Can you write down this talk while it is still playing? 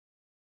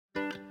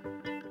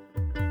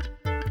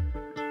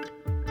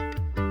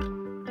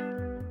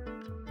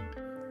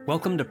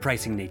Welcome to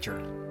Pricing Nature,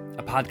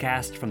 a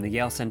podcast from the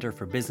Yale Center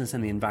for Business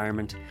and the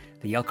Environment,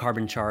 the Yale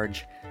Carbon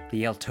Charge, the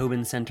Yale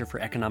Tobin Center for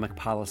Economic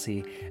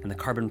Policy, and the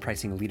Carbon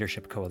Pricing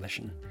Leadership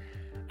Coalition.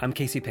 I'm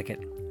Casey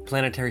Pickett,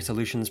 Planetary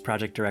Solutions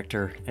Project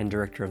Director and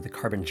Director of the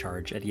Carbon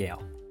Charge at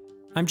Yale.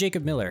 I'm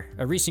Jacob Miller,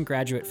 a recent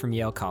graduate from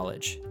Yale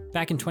College.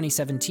 Back in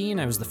 2017,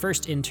 I was the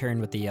first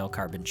intern with the Yale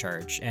Carbon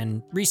Charge,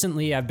 and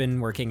recently I've been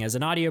working as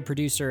an audio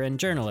producer and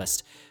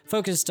journalist,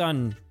 focused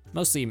on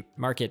mostly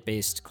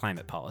market-based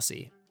climate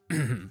policy.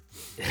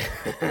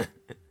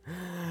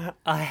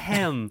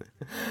 Ahem.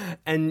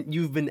 And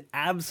you've been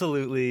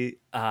absolutely,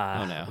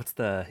 Oh no. what's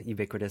the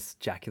ubiquitous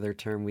jocular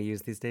term we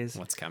use these days?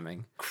 What's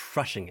coming?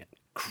 Crushing it,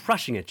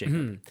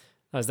 Jacob.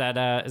 Oh, is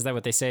that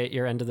what they say at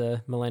your end of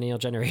the millennial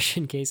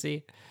generation,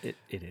 Casey? It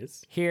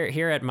is.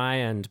 Here at my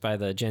end, by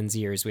the Gen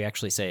Zers, we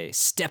actually say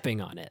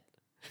stepping on it.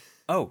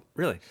 Oh,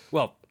 really?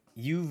 Well,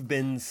 you've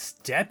been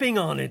stepping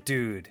on it,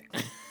 dude.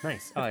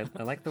 Nice. Oh,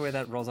 I like the way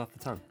that rolls off the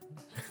tongue.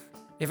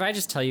 If I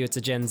just tell you it's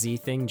a Gen Z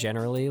thing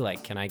generally,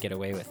 like, can I get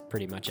away with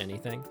pretty much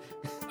anything?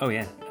 Oh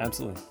yeah,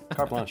 absolutely.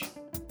 Carte blanche.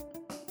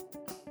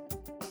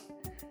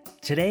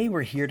 Today,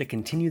 we're here to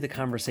continue the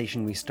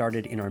conversation we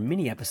started in our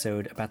mini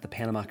episode about the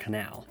Panama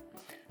Canal.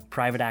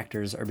 Private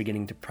actors are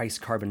beginning to price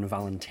carbon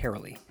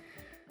voluntarily.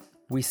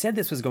 We said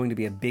this was going to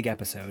be a big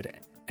episode,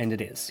 and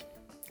it is.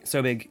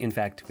 So big, in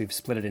fact, we've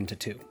split it into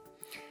two.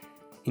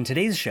 In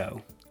today's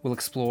show, we'll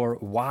explore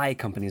why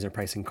companies are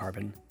pricing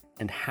carbon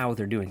and how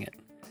they're doing it.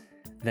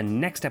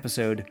 Then next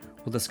episode,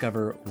 we'll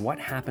discover what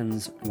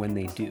happens when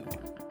they do.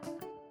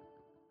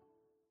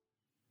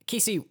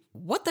 Casey,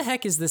 what the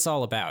heck is this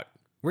all about?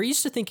 We're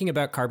used to thinking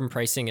about carbon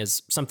pricing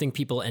as something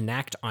people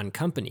enact on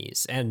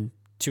companies, and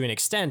to an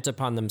extent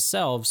upon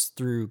themselves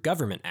through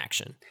government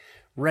action.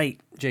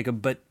 Right,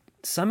 Jacob, but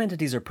some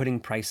entities are putting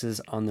prices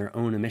on their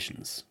own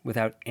emissions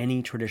without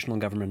any traditional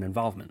government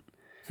involvement.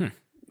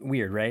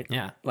 Weird, right?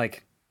 Yeah.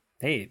 Like,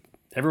 hey,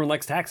 everyone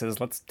likes taxes,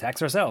 let's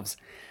tax ourselves.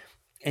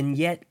 And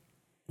yet,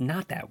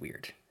 not that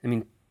weird. I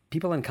mean,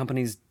 people and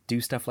companies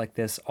do stuff like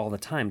this all the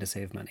time to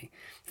save money.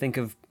 Think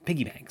of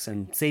piggy banks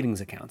and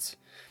savings accounts.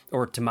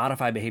 Or to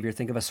modify behavior,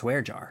 think of a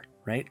swear jar,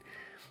 right?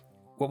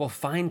 What we'll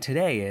find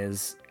today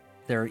is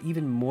there are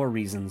even more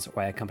reasons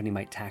why a company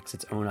might tax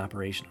its own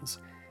operations,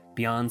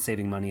 beyond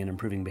saving money and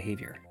improving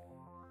behavior.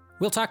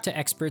 We'll talk to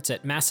experts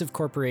at massive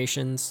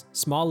corporations,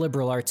 small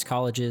liberal arts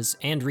colleges,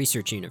 and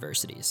research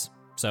universities.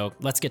 So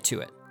let's get to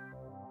it.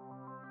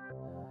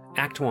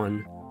 Act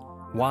 1.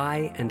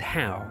 Why and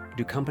how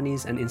do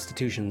companies and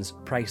institutions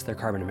price their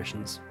carbon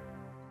emissions?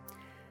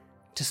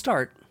 To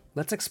start,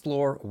 let's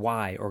explore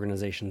why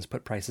organizations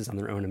put prices on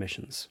their own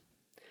emissions.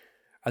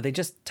 Are they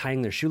just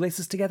tying their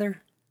shoelaces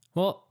together?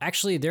 Well,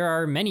 actually, there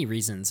are many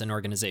reasons an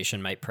organization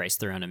might price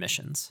their own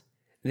emissions.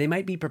 They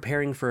might be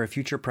preparing for a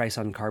future price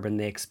on carbon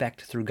they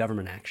expect through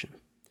government action.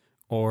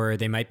 Or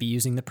they might be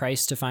using the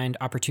price to find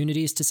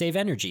opportunities to save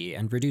energy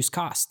and reduce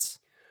costs.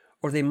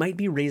 Or they might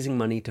be raising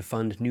money to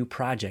fund new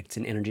projects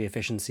in energy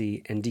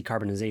efficiency and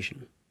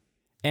decarbonization.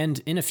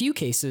 And in a few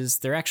cases,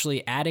 they're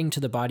actually adding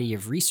to the body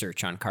of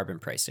research on carbon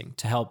pricing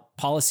to help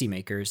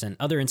policymakers and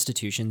other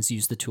institutions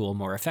use the tool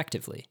more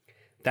effectively.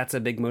 That's a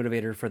big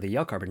motivator for the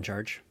Yale Carbon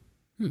Charge.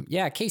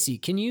 Yeah, Casey,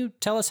 can you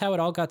tell us how it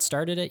all got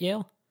started at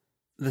Yale?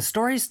 The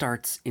story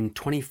starts in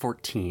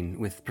 2014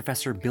 with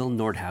Professor Bill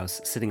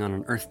Nordhaus sitting on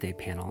an Earth Day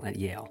panel at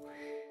Yale.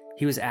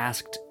 He was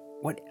asked,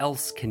 what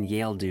else can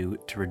Yale do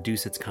to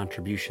reduce its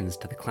contributions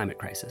to the climate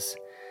crisis?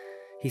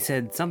 He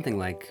said something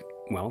like,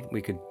 well,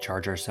 we could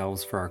charge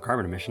ourselves for our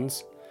carbon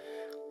emissions.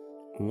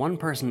 One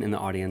person in the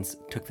audience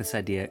took this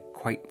idea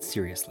quite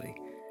seriously.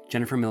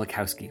 Jennifer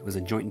Milikowski was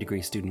a joint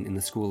degree student in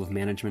the School of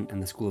Management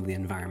and the School of the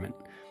Environment,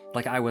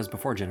 like I was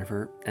before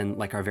Jennifer, and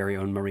like our very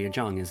own Maria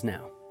Zhang is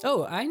now.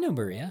 Oh, I know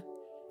Maria.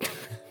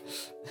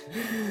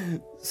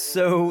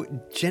 So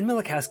Jen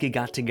Milikowski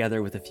got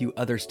together with a few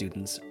other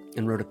students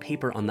and wrote a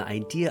paper on the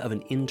idea of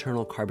an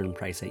internal carbon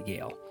price at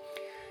Yale.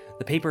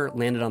 The paper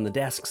landed on the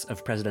desks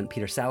of President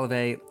Peter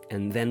Salovey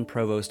and then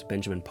Provost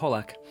Benjamin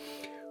Pollack,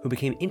 who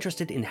became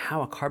interested in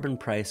how a carbon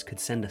price could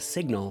send a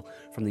signal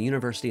from the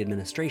university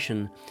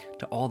administration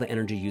to all the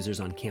energy users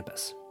on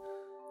campus.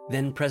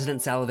 Then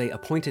President Salovey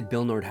appointed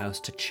Bill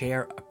Nordhaus to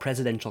chair a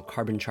presidential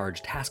carbon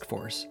charge task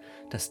force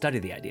to study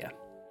the idea.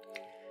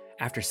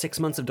 After 6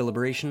 months of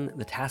deliberation,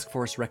 the task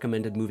force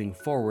recommended moving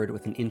forward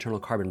with an internal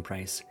carbon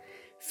price,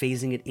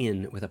 phasing it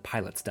in with a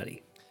pilot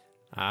study.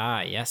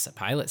 Ah, yes, a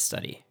pilot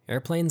study.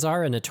 Airplanes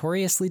are a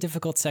notoriously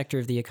difficult sector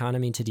of the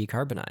economy to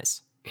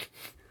decarbonize.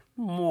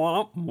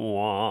 Mwah,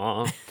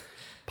 mwah.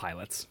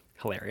 Pilots.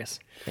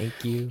 Hilarious.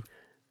 Thank you.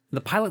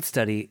 The pilot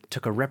study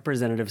took a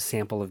representative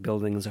sample of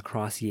buildings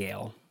across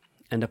Yale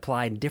and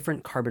applied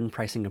different carbon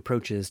pricing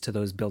approaches to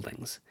those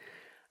buildings.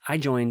 I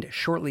joined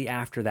shortly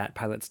after that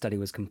pilot study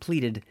was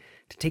completed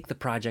to take the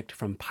project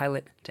from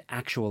pilot to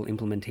actual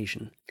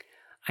implementation.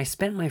 I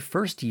spent my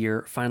first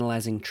year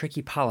finalizing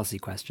tricky policy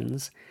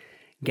questions,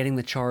 getting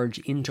the charge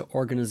into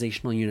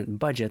organizational unit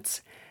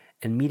budgets,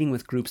 and meeting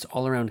with groups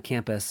all around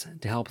campus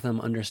to help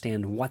them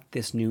understand what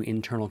this new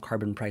internal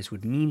carbon price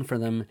would mean for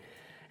them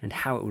and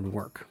how it would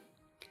work.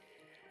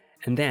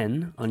 And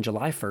then, on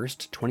July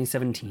 1st,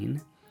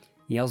 2017,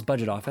 Yale's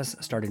budget office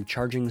started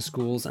charging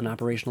schools and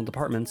operational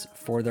departments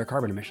for their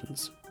carbon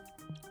emissions.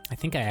 I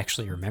think I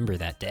actually remember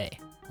that day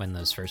when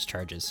those first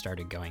charges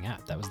started going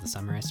up. That was the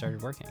summer I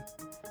started working.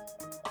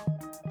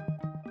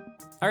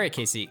 All right,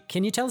 Casey,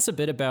 can you tell us a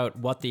bit about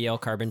what the Yale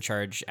carbon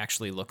charge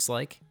actually looks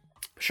like?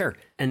 Sure,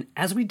 and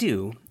as we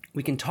do,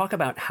 we can talk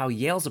about how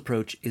Yale's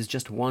approach is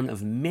just one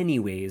of many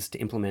ways to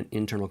implement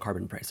internal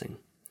carbon pricing.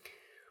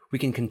 We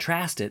can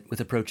contrast it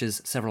with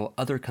approaches several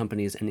other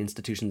companies and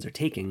institutions are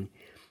taking,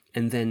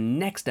 and then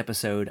next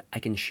episode I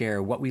can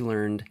share what we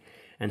learned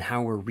and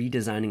how we're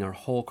redesigning our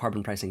whole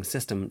carbon pricing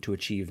system to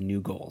achieve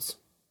new goals.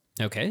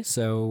 Okay,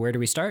 so where do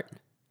we start?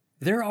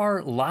 There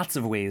are lots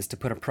of ways to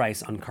put a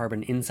price on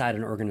carbon inside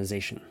an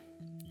organization.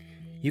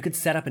 You could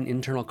set up an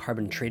internal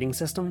carbon trading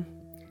system.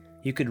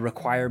 You could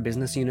require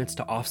business units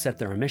to offset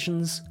their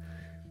emissions.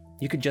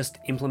 You could just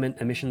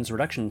implement emissions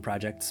reduction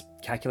projects,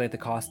 calculate the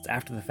costs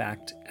after the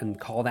fact, and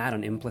call that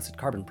an implicit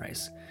carbon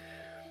price.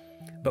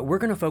 But we're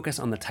going to focus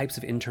on the types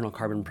of internal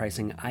carbon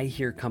pricing I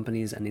hear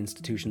companies and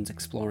institutions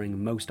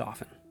exploring most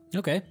often.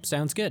 Okay,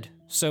 sounds good.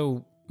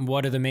 So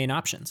what are the main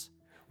options?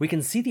 We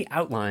can see the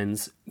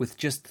outlines with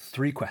just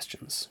 3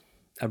 questions,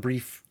 a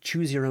brief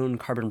choose-your-own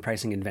carbon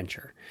pricing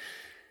adventure.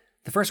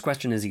 The first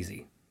question is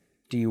easy.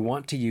 Do you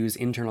want to use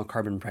internal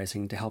carbon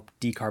pricing to help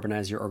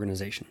decarbonize your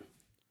organization?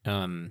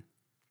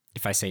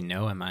 If I say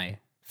no, am I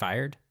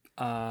fired?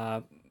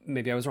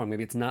 Maybe I was wrong.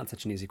 Maybe it's not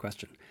such an easy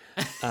question.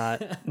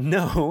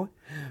 No,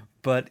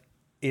 but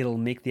it'll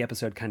make the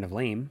episode kind of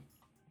lame.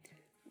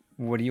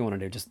 What do you want to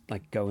do? Just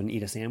go and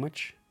eat a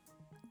sandwich?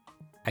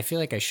 I feel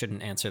like I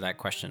shouldn't answer that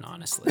question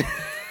honestly.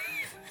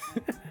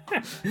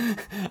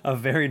 A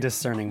very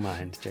discerning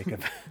mind,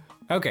 Jacob.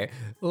 Okay,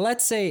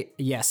 let's say,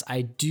 yes,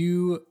 I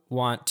do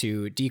want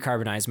to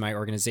decarbonize my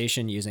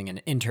organization using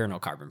an internal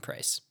carbon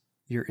price.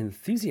 Your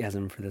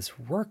enthusiasm for this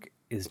work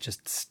is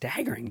just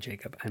staggering,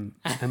 Jacob. I'm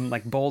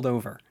bowled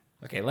over.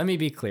 Okay, let me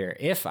be clear.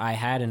 If I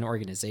had an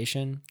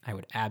organization, I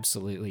would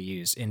absolutely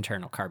use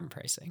internal carbon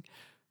pricing.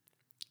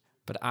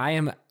 But I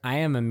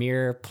am a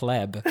mere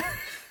pleb.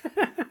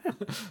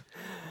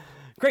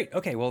 Great.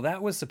 Okay, well,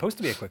 that was supposed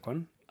to be a quick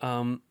one.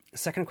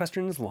 Second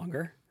question is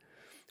longer.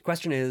 The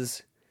question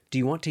is, do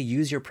you want to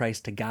use your price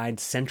to guide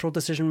central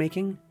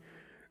decision-making,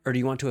 or do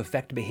you want to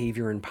affect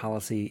behavior and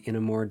policy in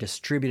a more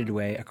distributed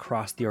way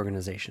across the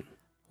organization?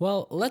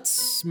 Well,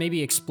 let's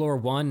maybe explore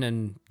one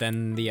and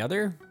then the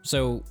other.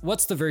 So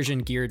what's the version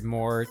geared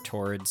more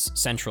towards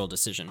central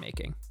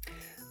decision-making?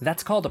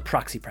 That's called a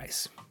proxy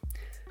price.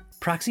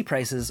 Proxy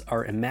prices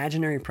are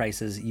imaginary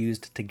prices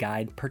used to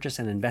guide purchase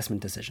and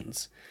investment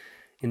decisions.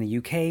 In the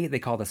UK, they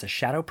call this a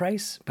shadow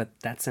price, but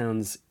that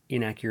sounds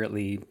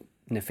inaccurately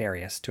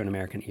nefarious to an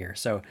American ear,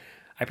 so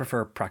I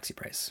prefer proxy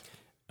price.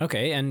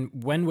 Okay, and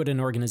when would an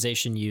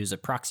organization use a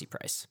proxy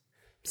price?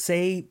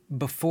 Say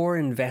before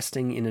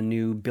investing in a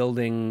new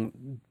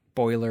building,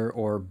 boiler,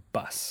 or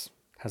bus.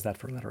 How's that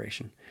for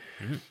alliteration?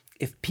 Mm-hmm.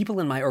 If people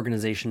in my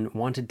organization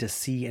wanted to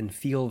see and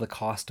feel the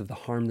cost of the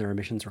harm their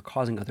emissions were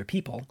causing other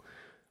people,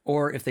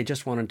 or if they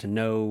just wanted to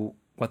know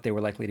what they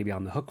were likely to be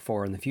on the hook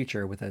for in the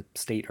future with a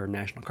state or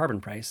national carbon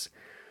price,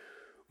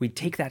 we'd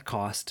take that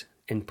cost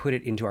and put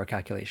it into our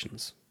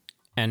calculations.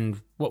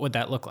 And what would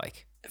that look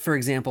like? For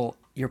example,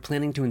 you're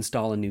planning to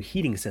install a new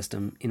heating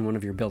system in one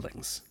of your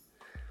buildings.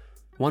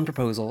 One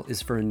proposal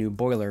is for a new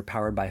boiler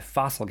powered by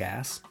fossil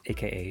gas,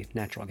 aka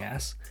natural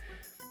gas.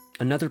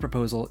 Another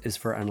proposal is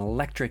for an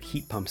electric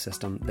heat pump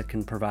system that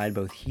can provide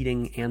both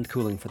heating and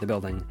cooling for the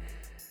building,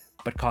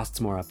 but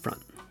costs more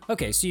upfront.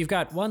 Okay, so you've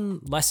got one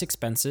less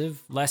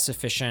expensive, less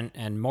efficient,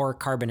 and more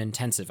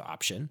carbon-intensive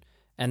option,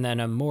 and then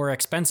a more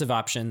expensive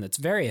option that's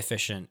very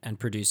efficient and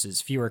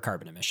produces fewer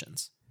carbon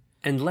emissions.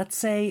 And let's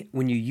say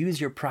when you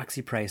use your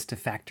proxy price to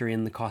factor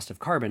in the cost of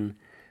carbon,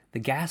 the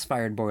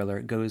gas-fired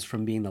boiler goes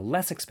from being the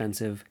less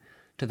expensive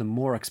to the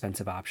more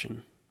expensive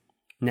option,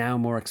 now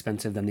more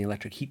expensive than the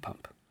electric heat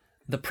pump.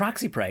 The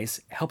proxy price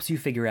helps you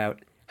figure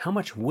out how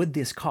much would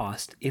this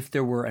cost if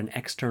there were an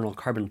external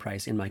carbon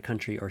price in my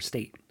country or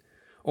state,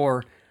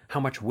 or how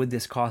much would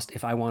this cost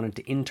if I wanted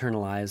to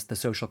internalize the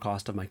social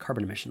cost of my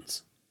carbon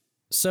emissions.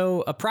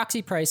 So a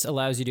proxy price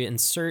allows you to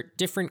insert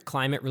different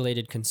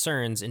climate-related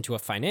concerns into a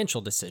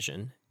financial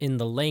decision in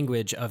the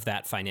language of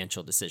that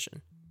financial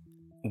decision.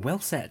 Well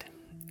said.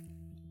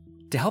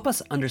 To help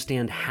us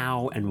understand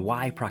how and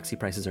why proxy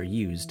prices are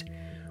used,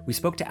 we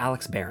spoke to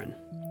Alex Barron,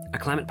 a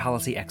climate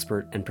policy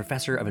expert and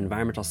professor of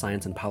environmental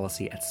science and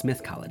policy at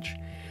Smith College.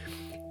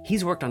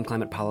 He's worked on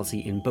climate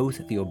policy in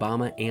both the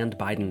Obama and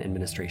Biden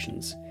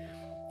administrations.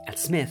 At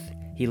Smith,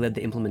 he led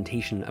the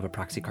implementation of a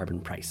proxy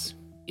carbon price.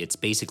 It's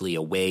basically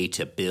a way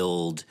to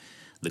build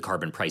the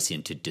carbon price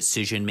into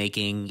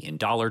decision-making in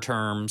dollar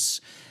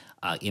terms.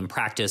 In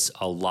practice,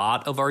 a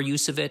lot of our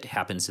use of it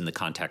happens in the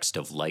context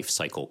of life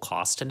cycle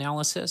cost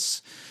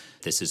analysis.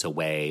 This is a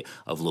way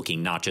of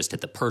looking not just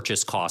at the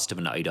purchase cost of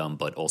an item,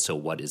 but also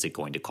what is it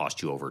going to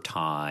cost you over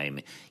time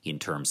in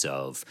terms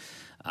of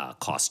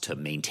cost to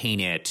maintain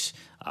it,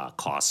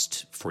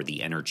 cost for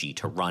the energy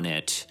to run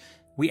it.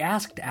 We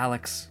asked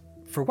Alex,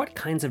 for what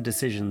kinds of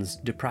decisions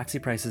do proxy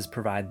prices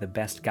provide the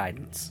best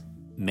guidance?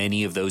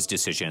 Many of those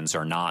decisions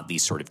are not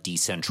these sort of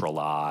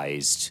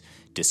decentralized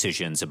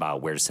decisions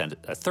about where to set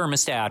a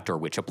thermostat or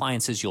which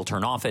appliances you'll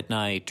turn off at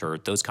night or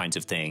those kinds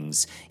of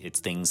things.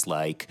 It's things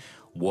like,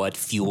 what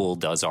fuel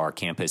does our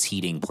campus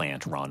heating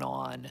plant run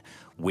on?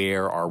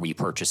 Where are we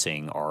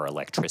purchasing our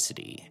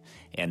electricity?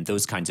 And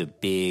those kinds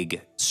of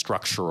big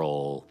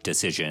structural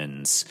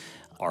decisions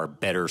are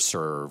better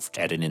served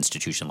at an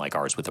institution like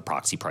ours with a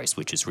proxy price,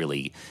 which is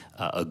really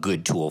a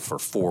good tool for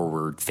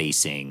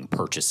forward-facing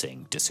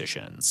purchasing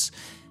decisions.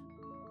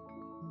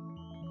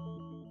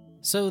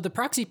 So the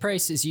proxy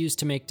price is used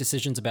to make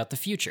decisions about the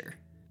future,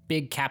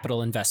 big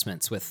capital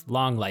investments with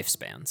long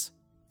lifespans.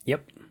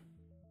 Yep.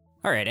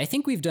 All right, I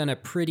think we've done a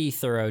pretty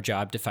thorough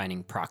job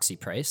defining proxy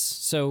price.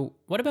 So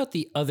what about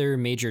the other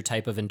major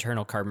type of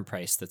internal carbon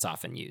price that's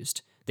often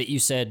used, that you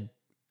said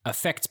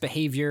affects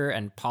behavior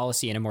and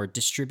policy in a more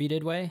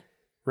distributed way?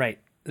 Right.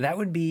 That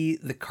would be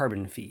the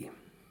carbon fee,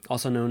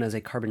 also known as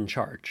a carbon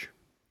charge.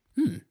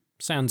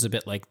 Sounds a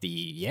bit like the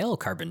Yale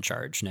carbon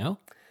charge, no?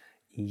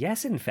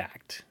 Yes, in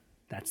fact.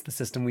 That's the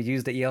system we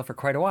used at Yale for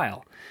quite a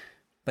while.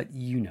 But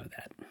you know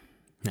that.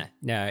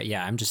 No,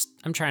 yeah,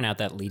 I'm trying out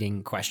that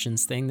leading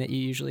questions thing that you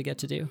usually get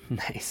to do.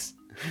 Nice.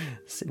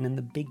 Sitting in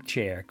the big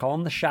chair,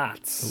 calling the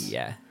shots. Oh,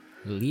 yeah.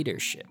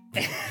 Leadership.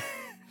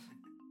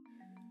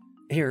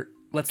 Here,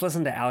 let's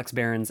listen to Alex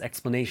Barron's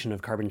explanation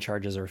of carbon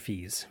charges or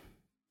fees.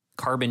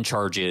 Carbon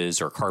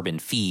charges or carbon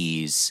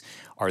fees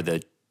are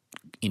the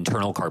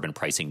internal carbon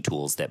pricing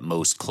tools that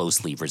most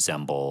closely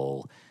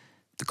resemble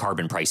the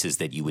carbon prices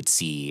that you would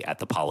see at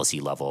the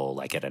policy level,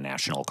 like at a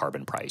national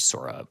carbon price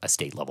or a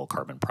state level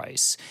carbon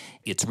price.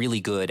 It's really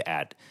good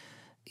at,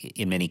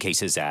 in many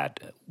cases, at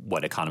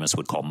what economists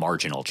would call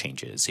marginal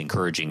changes,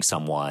 encouraging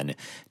someone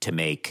to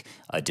make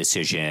a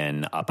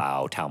decision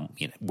about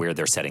where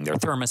they're setting their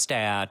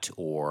thermostat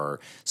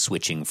or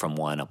switching from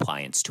one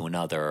appliance to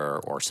another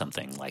or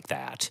something like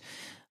that.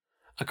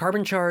 A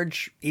carbon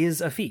charge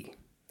is a fee.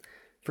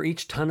 For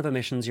each ton of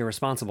emissions you're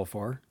responsible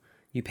for,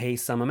 you pay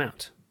some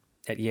amount.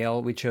 At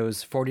Yale, we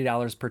chose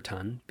 $40 per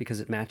ton because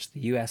it matched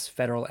the U.S.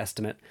 federal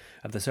estimate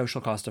of the social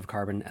cost of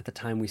carbon at the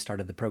time we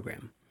started the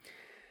program.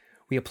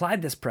 We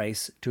applied this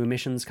price to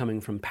emissions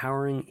coming from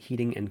powering,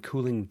 heating, and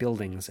cooling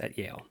buildings at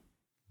Yale.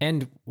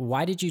 And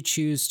why did you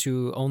choose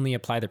to only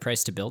apply the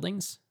price to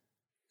buildings?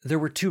 There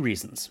were two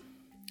reasons.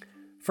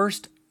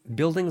 First,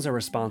 buildings are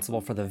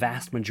responsible for the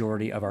vast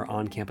majority of our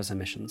on-campus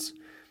emissions.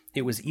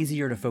 It was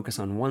easier to focus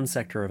on one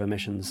sector of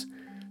emissions,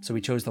 so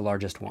we chose the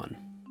largest one.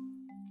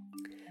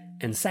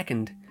 And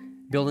second,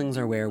 buildings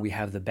are where we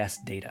have the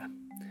best data.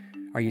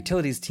 Our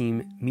utilities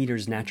team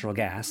meters fossil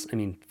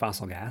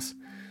gas,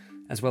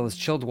 as well as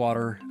chilled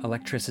water,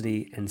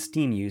 electricity, and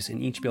steam use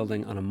in each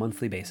building on a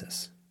monthly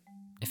basis.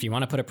 If you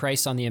want to put a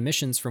price on the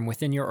emissions from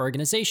within your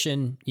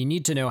organization, you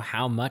need to know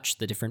how much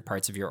the different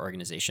parts of your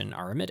organization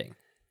are emitting.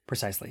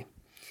 Precisely.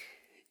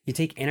 You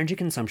take energy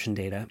consumption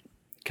data,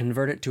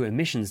 convert it to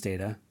emissions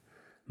data,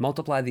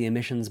 multiply the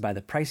emissions by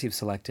the price you've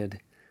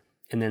selected,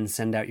 and then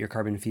send out your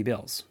carbon fee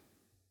bills.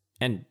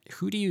 And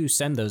who do you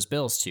send those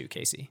bills to,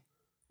 Casey?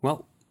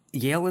 Well,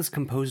 Yale is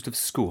composed of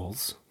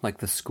schools, like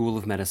the School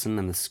of Medicine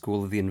and the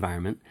School of the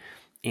Environment,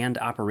 and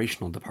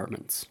operational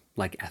departments,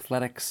 like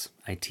athletics,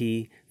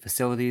 IT,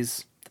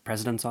 facilities, the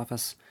president's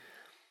office.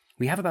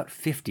 We have about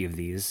 50 of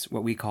these,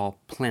 what we call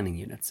planning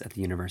units at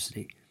the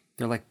university.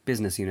 They're like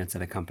business units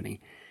at a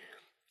company.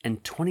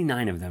 And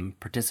 29 of them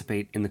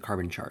participate in the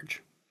carbon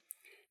charge.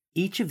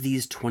 Each of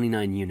these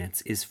 29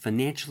 units is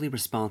financially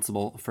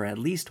responsible for at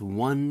least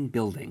one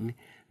building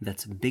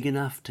that's big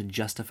enough to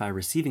justify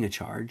receiving a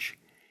charge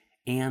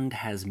and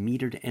has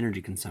metered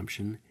energy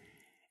consumption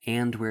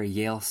and where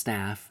Yale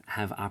staff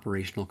have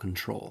operational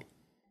control.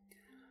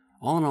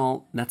 All in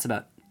all, that's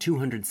about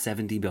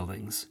 270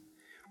 buildings,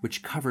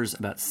 which covers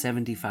about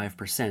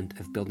 75%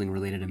 of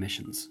building-related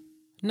emissions.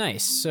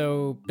 Nice.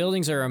 So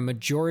buildings are a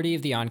majority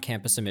of the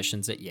on-campus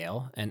emissions at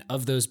Yale, and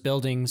of those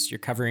buildings, you're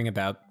covering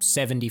about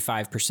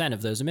 75%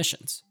 of those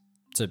emissions.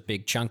 It's a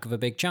big chunk of a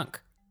big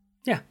chunk.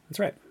 Yeah, that's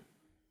right.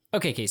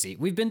 Okay, Casey,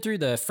 we've been through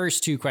the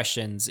first two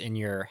questions in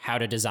your how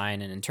to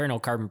design an internal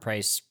carbon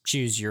price,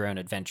 choose your own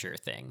adventure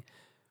thing.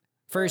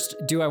 First,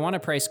 do I want to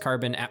price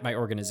carbon at my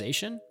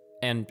organization?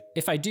 And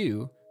if I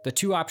do, the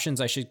two options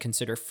I should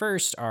consider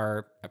first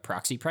are a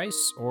proxy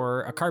price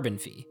or a carbon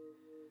fee.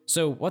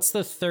 So what's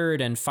the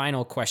third and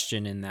final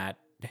question in that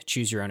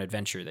choose your own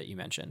adventure that you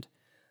mentioned?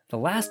 The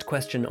last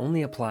question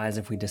only applies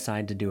if we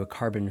decide to do a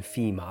carbon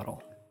fee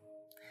model.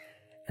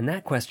 And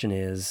that question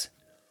is,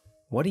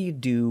 what do you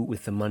do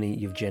with the money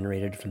you've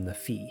generated from the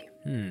fee?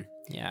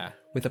 Yeah.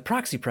 With a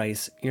proxy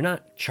price, you're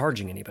not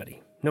charging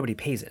anybody. Nobody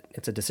pays it.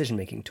 It's a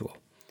decision-making tool.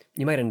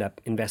 You might end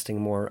up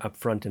investing more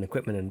upfront in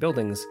equipment and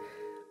buildings,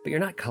 but you're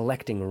not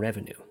collecting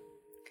revenue.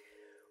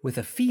 With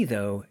a fee,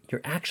 though,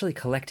 you're actually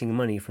collecting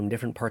money from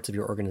different parts of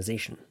your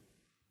organization.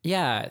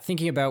 Yeah,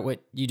 thinking about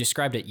what you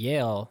described at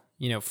Yale,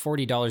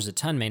 $40 a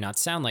ton may not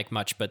sound like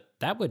much, but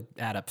that would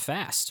add up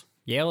fast.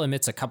 Yale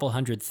emits a couple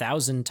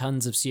 100,000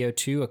 tons of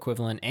CO2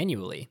 equivalent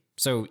annually.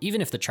 So even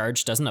if the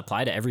charge doesn't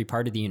apply to every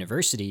part of the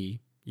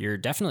university, you're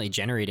definitely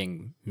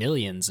generating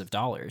millions of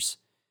dollars.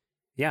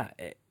 Yeah,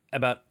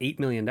 about $8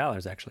 million,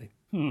 actually.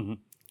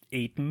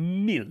 $8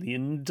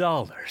 million.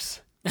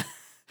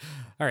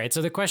 All right,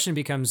 so the question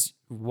becomes,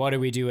 what do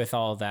we do with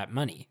all that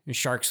money?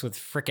 Sharks with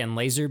frickin'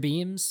 laser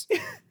beams?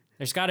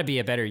 There's got to be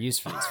a better use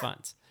for these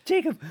funds.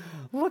 Jacob,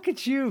 look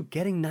at you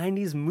getting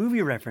 90s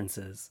movie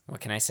references. What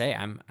can I say?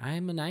 I'm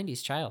a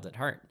 90s child at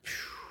heart.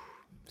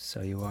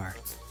 So you are.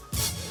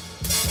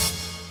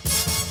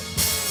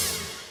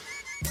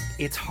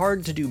 It's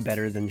hard to do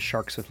better than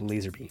sharks with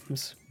laser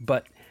beams,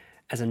 but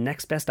as a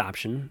next best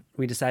option,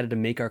 we decided to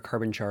make our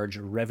carbon charge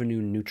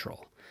revenue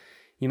neutral.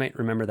 You might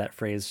remember that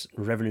phrase,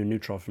 revenue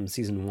neutral, from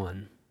season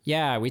 1.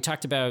 Yeah, we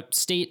talked about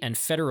state and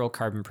federal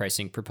carbon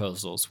pricing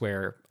proposals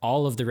where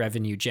all of the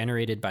revenue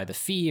generated by the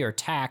fee or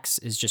tax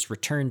is just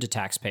returned to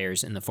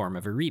taxpayers in the form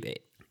of a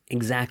rebate.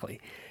 Exactly.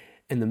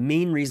 And the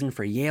main reason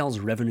for Yale's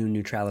revenue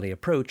neutrality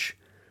approach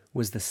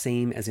was the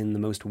same as in the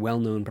most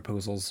well-known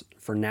proposals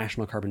for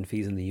national carbon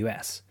fees in the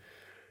US.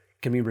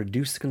 Can we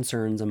reduce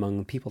concerns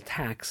among people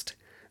taxed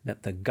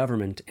that the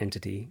government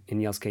entity, in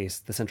Yale's case,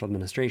 the central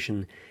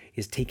administration,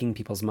 is taking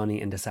people's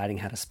money and deciding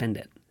how to spend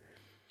it?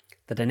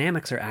 The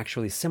dynamics are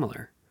actually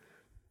similar.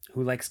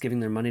 Who likes giving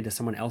their money to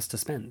someone else to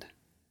spend?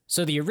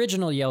 So the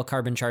original Yale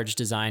carbon charge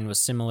design was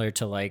similar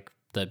to like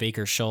the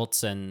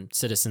Baker-Schultz and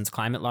Citizens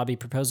Climate Lobby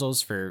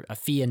proposals for a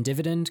fee and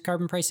dividend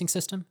carbon pricing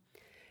system?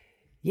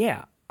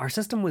 Yeah, our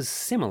system was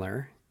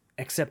similar,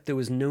 except there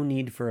was no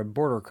need for a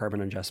border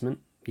carbon adjustment,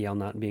 Yale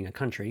not being a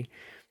country,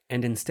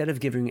 and instead of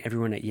giving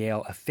everyone at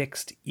Yale a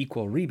fixed,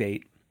 equal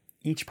rebate,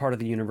 each part of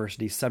the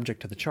university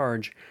subject to the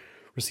charge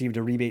received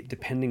a rebate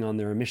depending on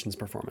their emissions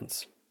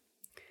performance.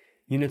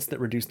 Units that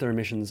reduced their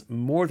emissions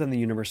more than the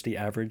university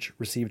average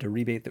received a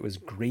rebate that was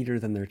greater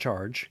than their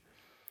charge,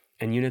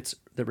 and units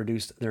that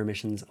reduced their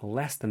emissions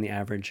less than the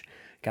average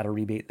got a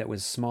rebate that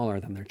was smaller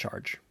than their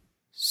charge.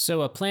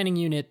 So a planning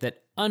unit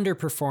that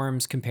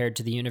underperforms compared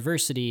to the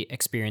university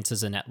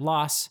experiences a net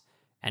loss,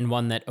 and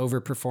one that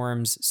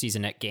overperforms sees a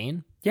net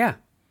gain? Yeah.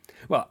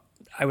 Well,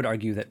 I would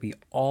argue that we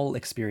all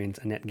experience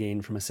a net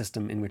gain from a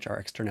system in which our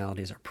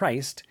externalities are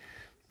priced,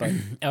 but...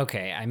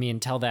 Okay, I mean,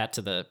 tell that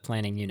to the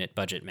planning unit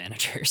budget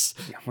managers.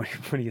 Yeah,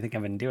 what do you think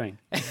I've been doing?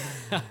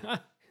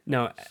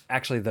 No,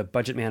 actually, the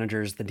budget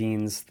managers, the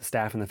deans, the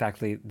staff, and the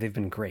faculty, they've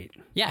been great.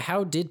 Yeah,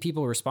 how did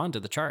people respond to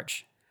the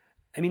charge?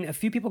 I mean, a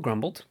few people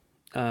grumbled.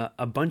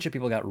 A bunch of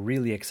people got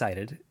really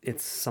excited.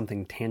 It's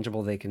something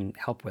tangible they can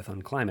help with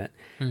on climate.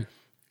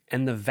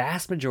 And the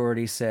vast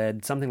majority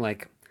said something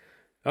like,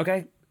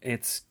 okay,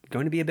 it's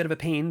going to be a bit of a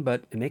pain,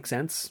 but it makes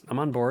sense. I'm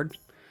on board.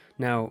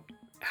 Now,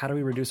 how do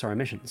we reduce our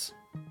emissions?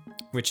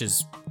 Which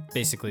is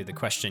basically the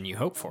question you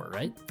hope for,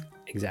 right?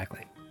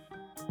 Exactly.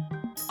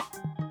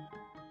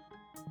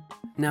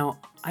 Now,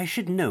 I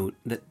should note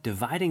that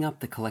dividing up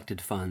the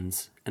collected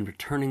funds and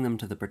returning them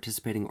to the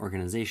participating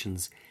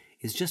organizations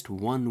is just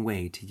one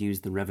way to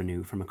use the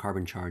revenue from a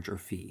carbon charge or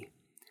fee.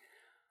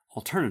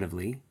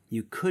 Alternatively,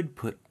 you could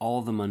put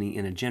all the money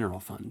in a general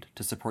fund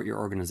to support your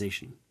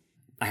organization.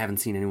 I haven't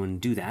seen anyone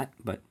do that,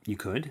 but you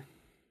could.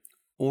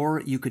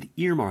 Or you could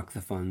earmark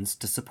the funds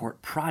to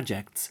support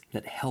projects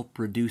that help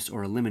reduce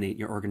or eliminate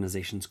your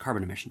organization's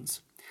carbon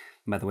emissions.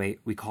 And by the way,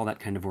 we call that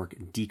kind of work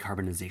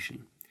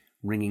decarbonization,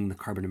 wringing the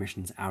carbon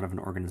emissions out of an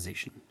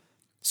organization.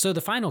 So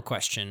the final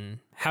question,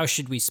 how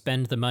should we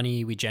spend the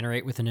money we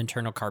generate with an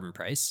internal carbon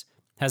price,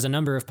 has a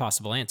number of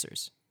possible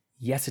answers.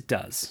 Yes, it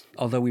does,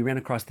 although we ran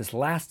across this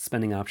last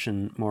spending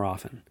option more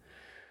often.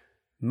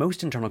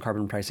 Most internal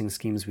carbon pricing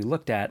schemes we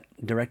looked at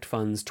direct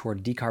funds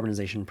toward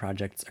decarbonization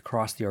projects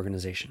across the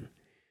organization.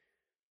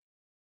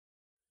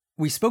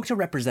 We spoke to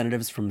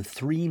representatives from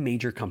 3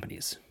 major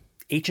companies: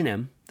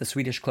 H&M, the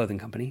Swedish clothing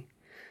company;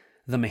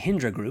 the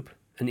Mahindra Group,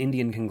 an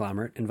Indian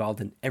conglomerate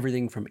involved in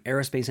everything from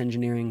aerospace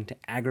engineering to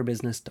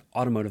agribusiness to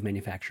automotive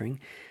manufacturing.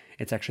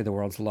 It's actually the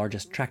world's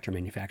largest tractor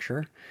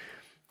manufacturer.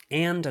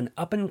 And an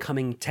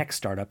up-and-coming tech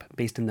startup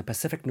based in the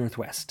Pacific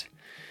Northwest.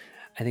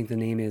 I think the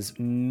name is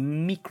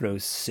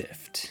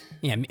Microsift.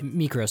 Yeah,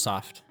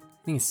 Microsoft.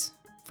 I think it's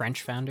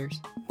French founders.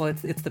 Well,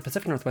 it's the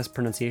Pacific Northwest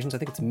pronunciation, so I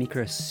think it's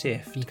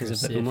Microsift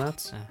because of the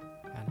umlauts.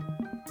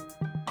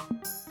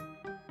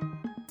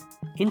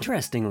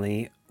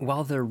 Interestingly,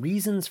 while the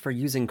reasons for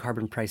using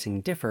carbon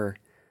pricing differ,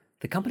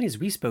 the companies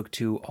we spoke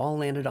to all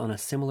landed on a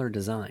similar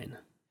design.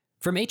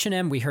 From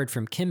H&M, we heard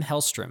from Kim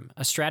Hellstrom,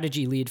 a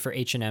strategy lead for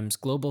H&M's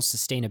global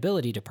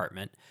sustainability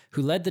department,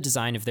 who led the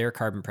design of their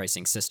carbon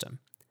pricing system.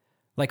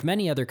 Like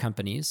many other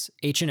companies,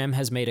 H&M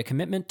has made a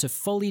commitment to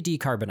fully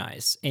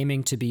decarbonize,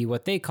 aiming to be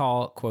what they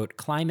call, quote,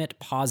 climate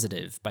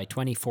positive by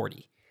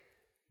 2040.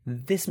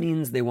 This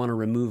means they want to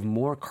remove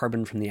more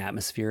carbon from the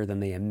atmosphere than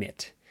they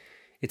emit.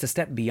 It's a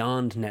step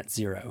beyond net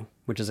zero,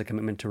 which is a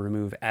commitment to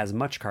remove as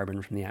much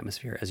carbon from the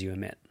atmosphere as you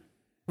emit.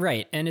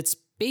 Right, and it's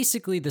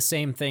basically the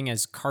same thing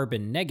as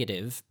carbon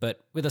negative,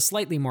 but with a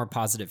slightly more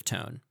positive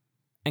tone.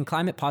 And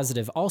Climate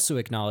Positive also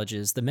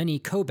acknowledges the many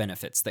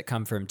co-benefits that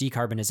come from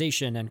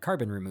decarbonization and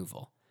carbon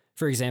removal.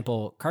 For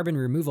example, carbon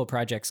removal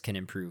projects can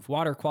improve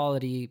water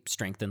quality,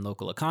 strengthen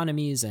local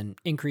economies, and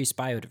increase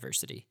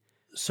biodiversity.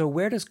 So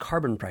where does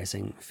carbon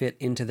pricing fit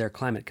into their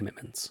climate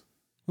commitments?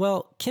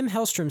 Well, Kim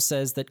Hellstrom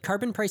says that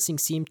carbon pricing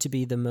seemed to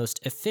be the most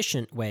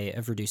efficient way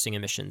of reducing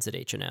emissions at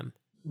H&M.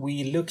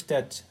 We looked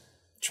at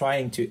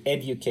trying to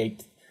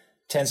educate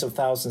tens of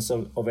thousands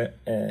of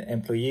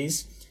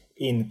employees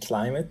in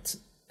climate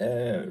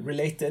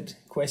related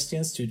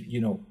questions to,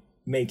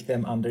 make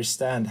them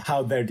understand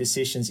how their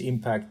decisions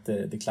impact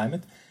the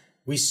climate.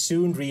 We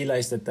soon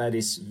realized that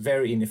is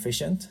very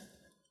inefficient.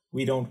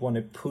 We don't want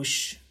to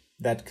push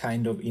that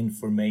kind of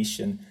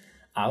information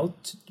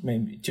out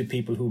maybe to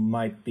people who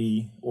might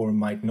be or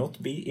might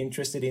not be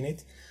interested in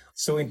it.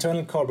 So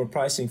internal carbon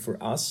pricing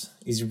for us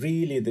is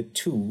really the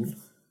tool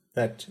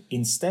that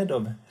instead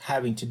of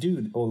having to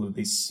do all of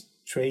this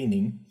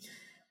training,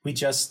 we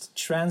just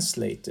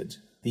translated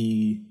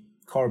the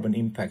carbon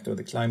impact or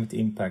the climate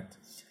impact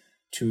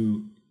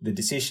to the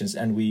decisions,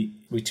 and we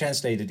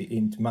translated it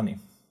into money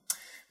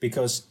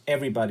because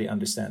everybody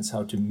understands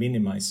how to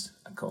minimize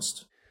a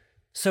cost.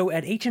 So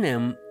at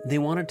H&M, they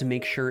wanted to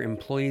make sure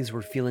employees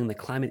were feeling the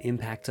climate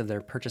impacts of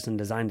their purchase and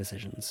design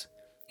decisions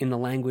in the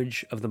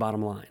language of the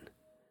bottom line.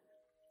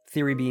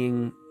 Theory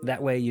being,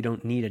 that way you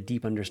don't need a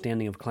deep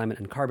understanding of climate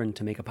and carbon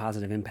to make a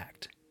positive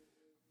impact.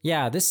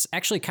 Yeah, this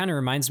actually kind of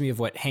reminds me of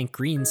what Hank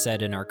Green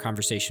said in our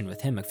conversation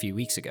with him a few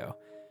weeks ago.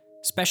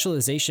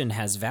 Specialization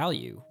has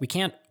value. We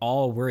can't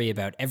all worry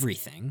about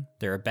everything.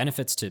 There are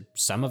benefits to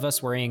some of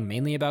us worrying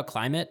mainly about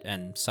climate,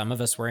 and some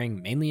of us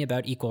worrying mainly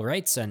about equal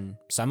rights, and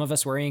some of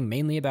us worrying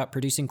mainly about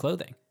producing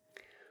clothing.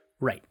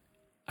 Right.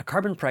 A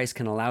carbon price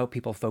can allow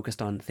people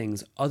focused on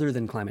things other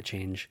than climate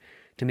change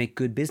to make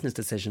good business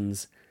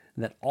decisions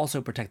that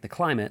also protect the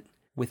climate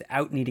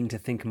without needing to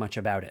think much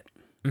about it.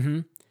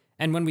 Mm-hmm.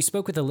 And when we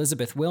spoke with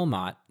Elizabeth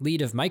Wilmot,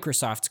 lead of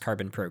Microsoft's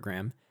carbon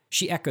program,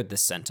 she echoed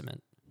this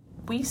sentiment.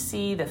 We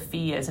see the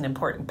fee as an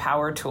important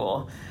power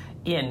tool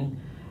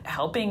in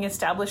helping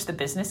establish the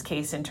business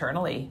case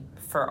internally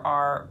for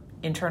our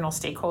internal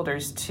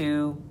stakeholders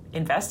to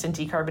invest in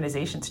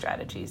decarbonization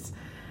strategies.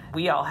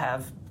 We all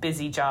have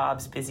busy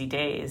jobs, busy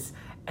days,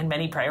 and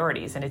many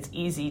priorities, and it's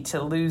easy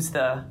to lose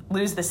the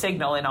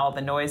signal in all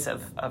the noise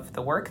of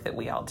the work that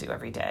we all do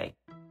every day.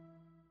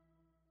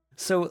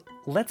 So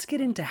let's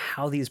get into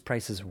how these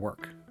prices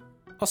work.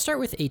 I'll start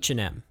with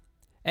H&M.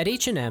 At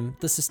H&M,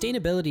 the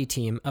sustainability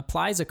team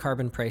applies a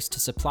carbon price to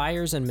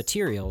suppliers and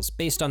materials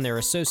based on their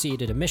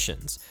associated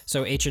emissions,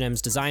 so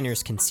H&M's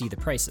designers can see the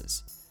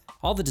prices.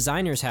 All the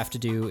designers have to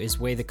do is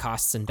weigh the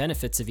costs and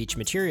benefits of each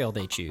material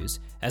they choose,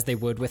 as they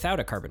would without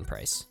a carbon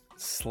price.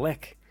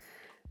 Slick.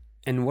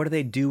 And what do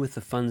they do with the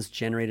funds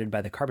generated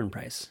by the carbon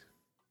price?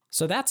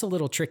 So that's a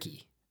little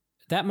tricky.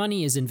 That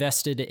money is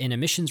invested in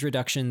emissions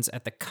reductions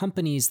at the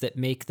companies that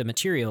make the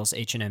materials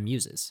H&M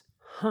uses.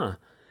 Huh.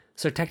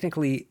 So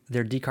technically,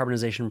 their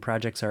decarbonization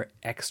projects are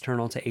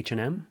external to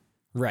H&M?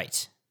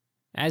 Right.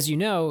 As you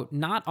know,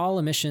 not all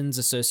emissions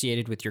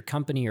associated with your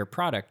company or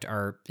product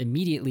are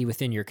immediately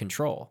within your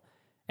control.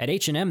 At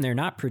H&M, they're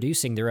not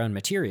producing their own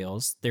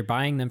materials, they're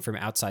buying them from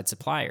outside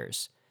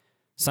suppliers.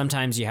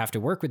 Sometimes you have to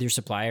work with your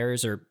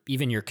suppliers or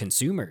even your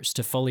consumers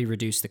to fully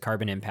reduce the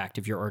carbon impact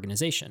of your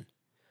organization.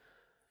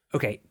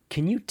 Okay,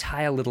 can you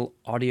tie a little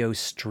audio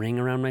string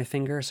around my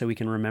finger so we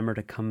can remember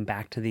to come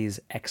back to these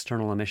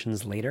external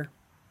emissions later?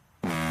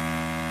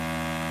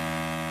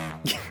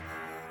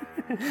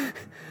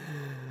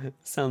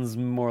 Sounds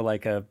more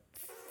like a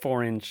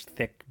 4-inch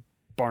thick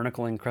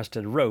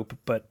barnacle-encrusted rope,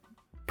 but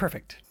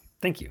perfect.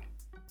 Thank you.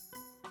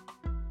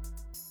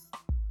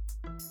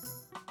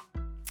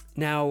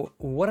 Now,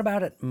 what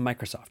about at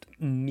Microsoft?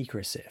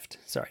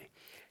 Sorry.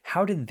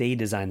 How did they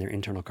design their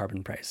internal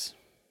carbon price?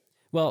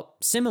 Well,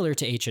 similar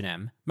to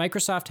H&M,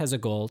 Microsoft has a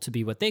goal to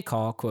be what they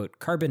call, quote,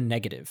 carbon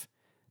negative.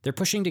 They're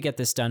pushing to get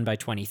this done by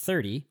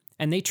 2030,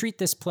 and they treat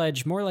this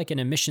pledge more like an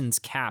emissions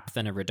cap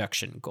than a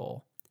reduction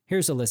goal.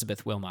 Here's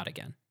Elizabeth Wilmot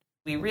again.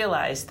 We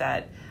realized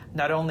that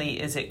not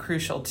only is it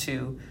crucial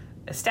to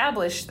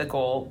establish the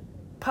goal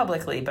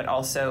publicly, but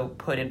also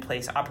put in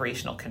place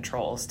operational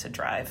controls to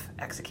drive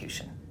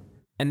execution.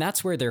 And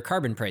that's where their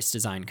carbon price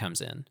design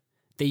comes in.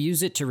 They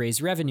use it to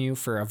raise revenue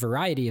for a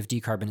variety of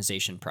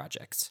decarbonization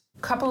projects.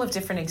 A couple of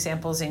different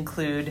examples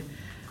include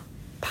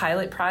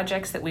pilot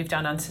projects that we've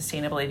done on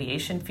sustainable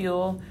aviation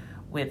fuel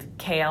with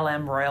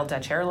KLM Royal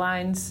Dutch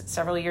Airlines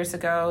several years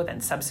ago, then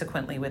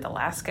subsequently with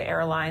Alaska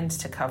Airlines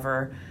to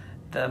cover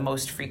the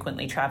most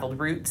frequently traveled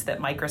routes that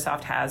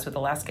Microsoft has with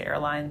Alaska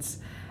Airlines.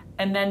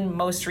 And then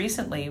most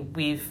recently,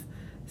 we've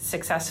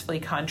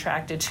successfully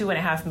contracted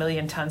 2.5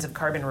 million tons of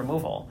carbon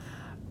removal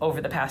over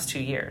the past 2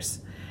 years.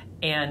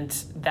 And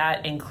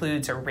that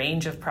includes a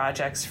range of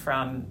projects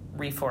from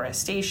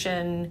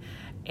reforestation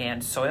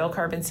and soil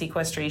carbon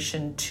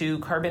sequestration to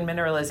carbon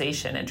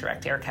mineralization and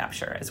direct air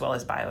capture, as well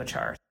as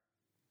biochar.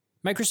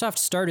 Microsoft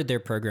started their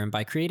program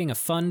by creating a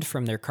fund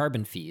from their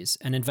carbon fees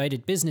and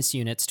invited business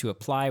units to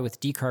apply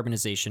with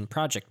decarbonization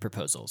project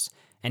proposals,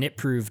 and it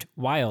proved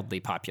wildly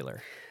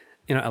popular.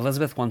 You know,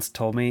 Elizabeth once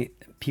told me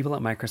people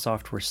at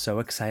Microsoft were so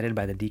excited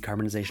by the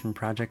decarbonization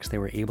projects they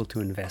were able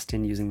to invest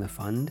in using the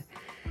fund,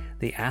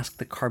 they asked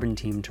the carbon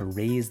team to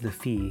raise the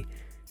fee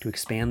to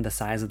expand the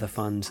size of the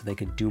fund so they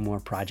could do more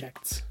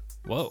projects.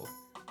 Whoa.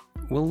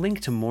 We'll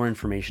link to more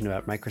information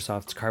about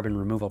Microsoft's carbon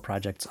removal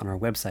projects on our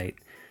website,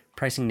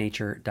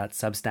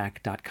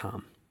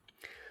 pricingnature.substack.com.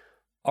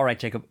 All right,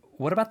 Jacob,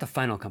 what about the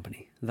final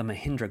company, the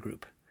Mahindra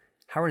Group?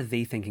 How are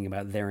they thinking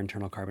about their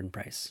internal carbon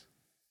price?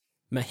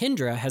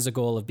 Mahindra has a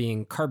goal of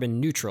being carbon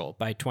neutral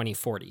by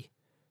 2040.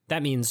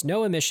 That means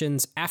no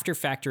emissions after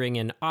factoring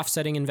in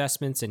offsetting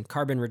investments in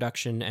carbon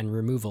reduction and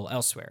removal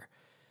elsewhere.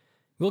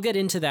 We'll get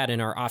into that in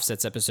our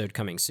offsets episode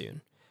coming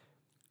soon.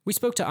 We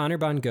spoke to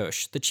Anirban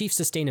Ghosh, the Chief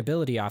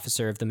Sustainability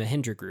Officer of the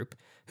Mahindra Group,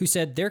 who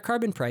said their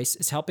carbon price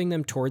is helping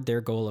them toward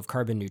their goal of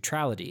carbon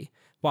neutrality,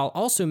 while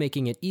also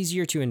making it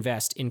easier to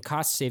invest in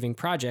cost-saving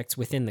projects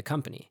within the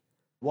company.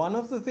 One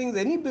of the things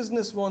any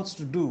business wants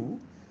to do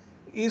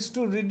is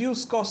to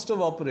reduce cost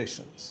of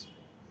operations.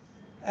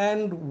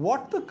 And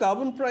what the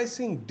carbon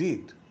pricing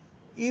did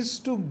is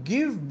to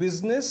give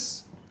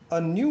business a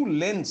new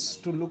lens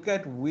to look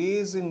at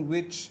ways in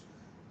which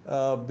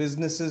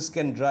businesses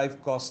can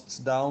drive costs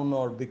down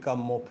or become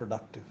more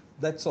productive.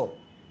 That's all,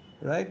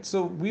 right?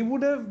 So we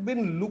would have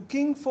been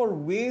looking for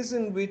ways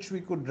in which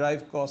we could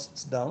drive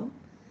costs down.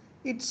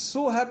 It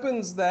so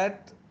happens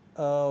that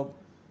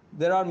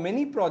there are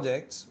many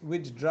projects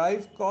which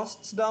drive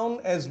costs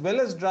down as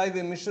well as drive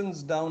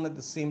emissions down at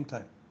the same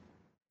time.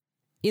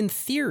 In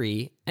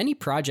theory, any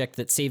project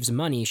that saves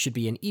money should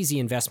be an easy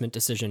investment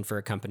decision for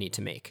a company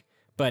to make.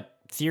 But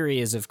theory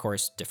is, of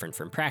course, different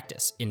from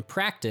practice. In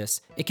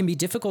practice, it can be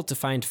difficult to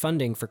find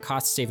funding for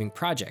cost-saving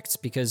projects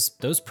because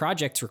those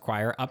projects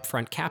require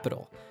upfront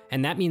capital,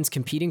 and that means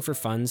competing for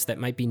funds that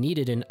might be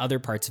needed in other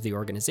parts of the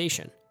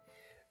organization.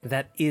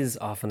 That is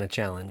often a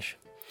challenge.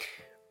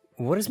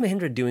 What is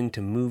Mahindra doing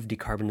to move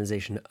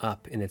decarbonization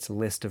up in its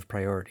list of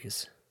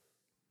priorities?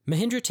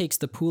 Mahindra takes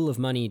the pool of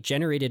money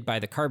generated by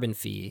the carbon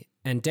fee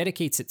and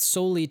dedicates it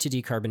solely to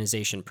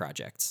decarbonization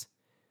projects.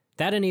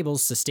 That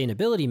enables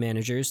sustainability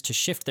managers to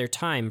shift their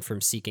time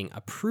from seeking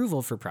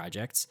approval for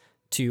projects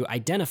to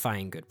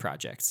identifying good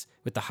projects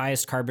with the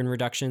highest carbon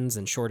reductions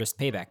and shortest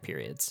payback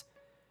periods.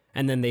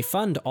 And then they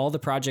fund all the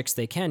projects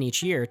they can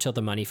each year till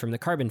the money from the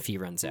carbon fee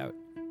runs out.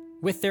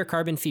 With their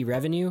carbon fee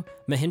revenue,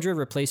 Mahindra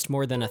replaced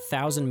more than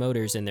 1,000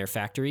 motors in their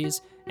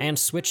factories and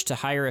switched to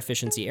higher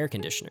efficiency air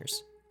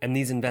conditioners. And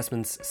these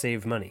investments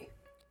save money.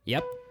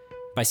 Yep,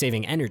 by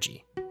saving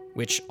energy,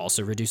 which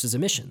also reduces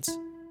emissions.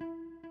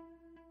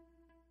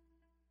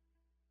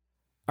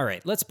 All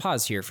right, let's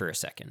pause here for a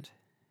second.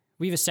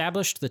 We've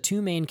established the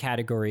two main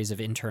categories of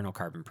internal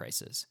carbon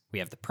prices. We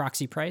have the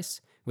proxy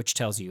price, which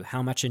tells you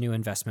how much a new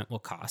investment will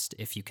cost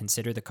if you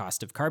consider the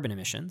cost of carbon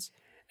emissions.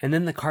 And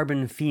then the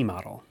carbon fee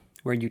model,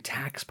 where you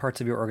tax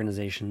parts of your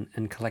organization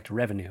and collect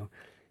revenue,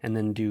 and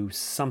then do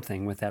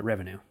something with that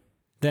revenue.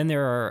 Then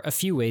there are a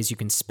few ways you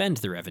can spend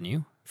the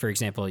revenue. For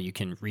example, you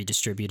can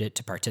redistribute it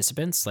to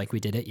participants like we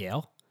did at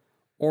Yale.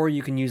 Or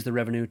you can use the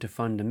revenue to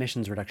fund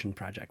emissions reduction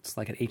projects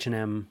like at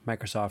H&M,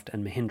 Microsoft,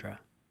 and Mahindra.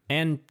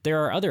 And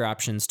there are other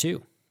options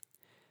too.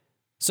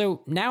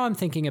 So now I'm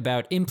thinking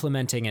about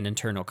implementing an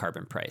internal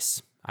carbon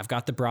price. I've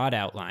got the broad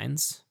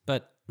outlines,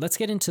 but let's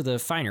get into the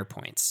finer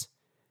points.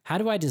 How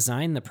do I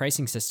design the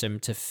pricing system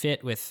to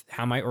fit with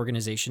how my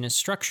organization is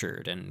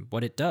structured and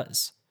what it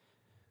does?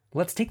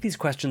 Let's take these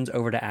questions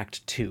over to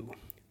Act 2,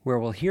 where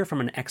we'll hear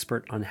from an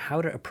expert on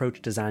how to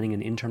approach designing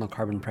an internal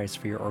carbon price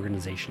for your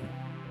organization.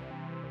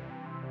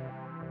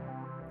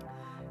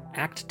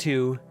 Act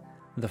 2,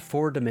 the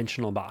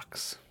four-dimensional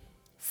box.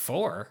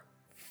 4?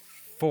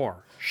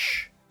 4.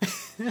 Shh.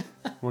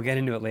 We'll get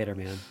into it later,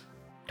 man.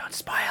 Don't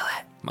spoil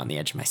it. I'm on the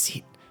edge of my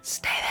seat.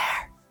 Stay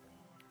there.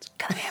 It's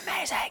gonna be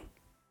amazing.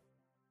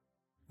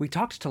 We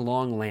talked to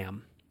Long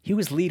Lam. He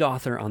was lead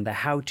author on the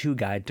how-to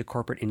guide to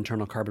corporate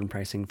internal carbon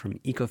pricing from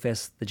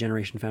Ecofys, the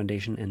Generation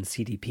Foundation, and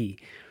CDP,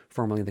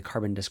 formerly the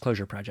Carbon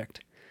Disclosure Project.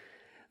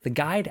 The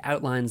guide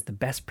outlines the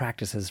best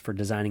practices for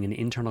designing an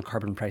internal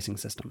carbon pricing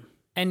system.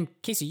 And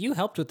Casey, you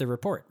helped with the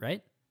report,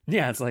 right?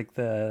 Yeah, it's like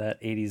that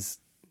 80s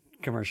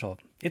commercial.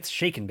 It's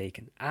shake and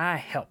bacon. I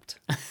helped.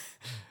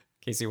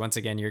 Casey, once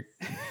again,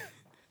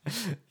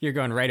 you're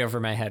going right over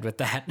my head with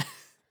that.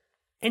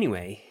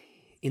 Anyway,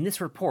 in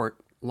this report,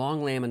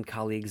 Long Lam and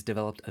colleagues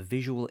developed a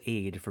visual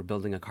aid for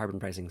building a carbon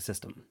pricing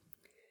system.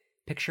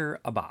 Picture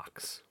a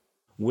box.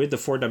 With the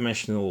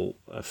four-dimensional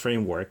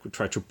framework, we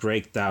try to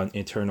break down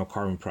internal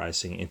carbon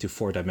pricing into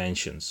 4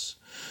 dimensions.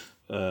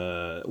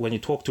 When you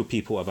talk to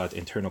people about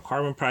internal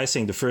carbon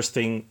pricing, the first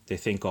thing they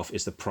think of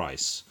is the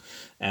price.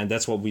 And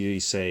that's what we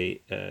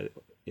say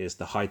is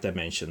the height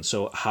dimension.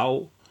 So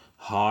how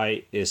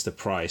high is the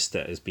price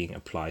that is being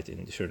applied in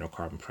the internal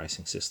carbon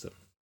pricing system?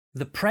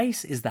 The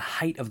price is the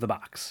height of the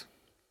box.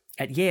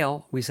 At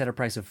Yale, we set a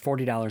price of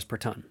 $40 per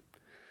ton.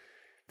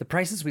 The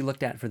prices we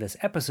looked at for this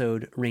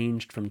episode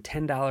ranged from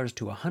 $10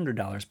 to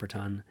 $100 per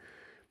ton,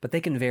 but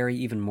they can vary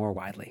even more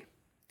widely.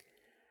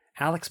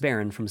 Alex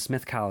Barron from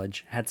Smith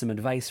College had some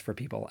advice for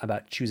people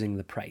about choosing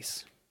the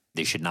price.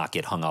 They should not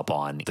get hung up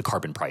on the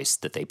carbon price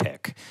that they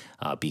pick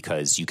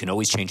because you can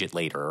always change it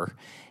later.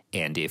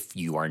 And if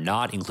you are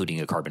not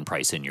including a carbon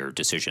price in your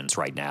decisions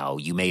right now,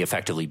 you may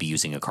effectively be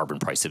using a carbon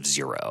price of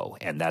 0.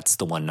 And that's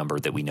the one number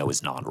that we know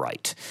is not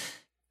right.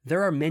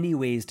 There are many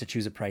ways to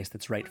choose a price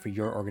that's right for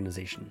your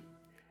organization.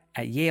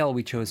 At Yale,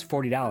 we chose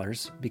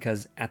 $40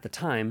 because at the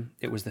time,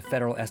 it was the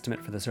federal estimate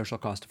for the social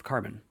cost of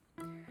carbon.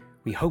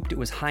 We hoped it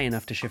was high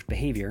enough to shift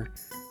behavior,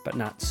 but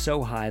not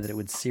so high that it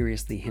would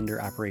seriously hinder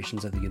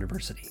operations of the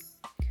university.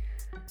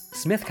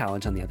 Smith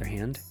College, on the other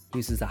hand,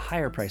 uses a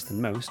higher price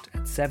than most,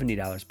 at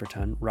 $70 per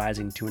ton,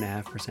 rising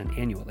 2.5%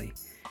 annually.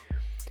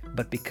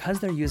 But because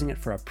they're using it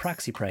for a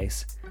proxy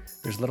price,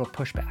 there's little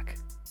pushback.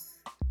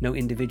 No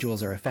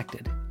individuals are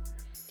affected.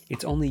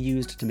 It's only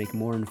used to make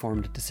more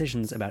informed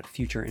decisions about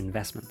future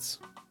investments.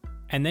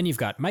 And then you've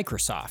got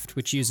Microsoft,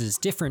 which uses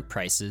different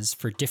prices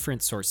for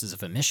different sources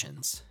of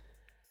emissions.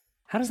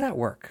 How does that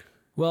work?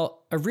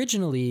 Well,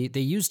 originally, they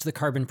used the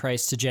carbon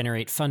price to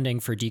generate funding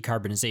for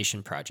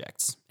decarbonization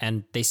projects,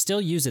 and they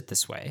still use it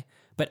this way.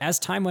 But as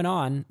time went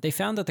on, they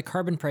found that the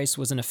carbon price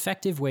was an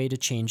effective way to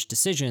change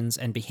decisions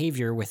and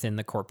behavior within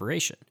the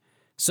corporation.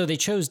 So they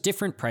chose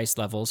different price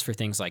levels for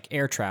things like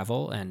air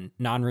travel and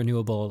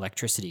non-renewable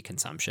electricity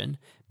consumption,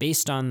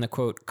 based on the,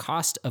 quote,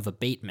 cost of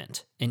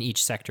abatement in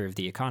each sector of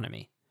the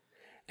economy.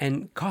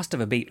 And cost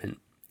of abatement,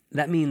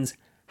 that means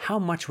how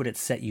much would it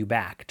set you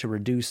back to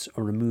reduce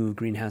or remove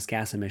greenhouse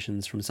gas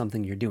emissions from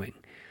something you're doing?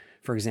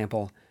 For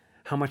example,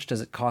 how much does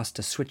it cost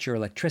to switch your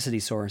electricity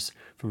source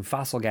from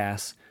fossil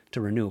gas to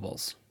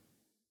renewables?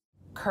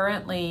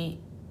 Currently,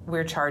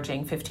 we're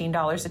charging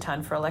 $15 a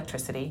ton for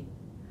electricity,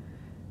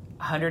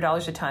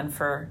 $100 a ton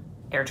for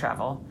air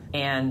travel,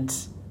 and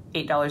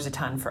 $8 a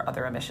ton for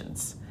other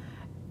emissions.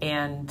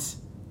 And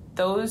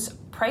those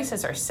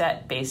prices are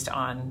set based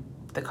on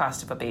the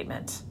cost of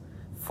abatement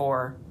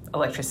for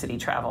electricity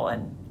travel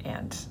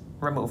and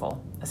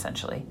removal,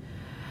 essentially.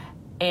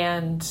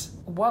 And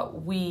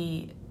what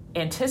we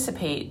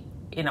anticipate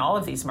in all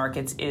of these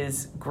markets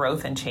is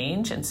growth and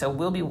change. And so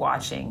we'll be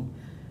watching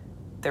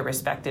the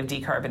respective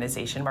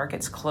decarbonization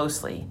markets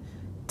closely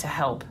to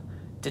help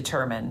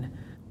determine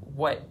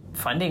what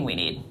funding we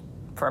need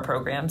for our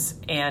programs,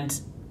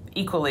 and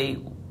equally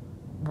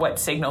what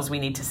signals we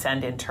need to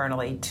send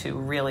internally to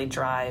really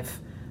drive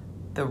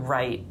the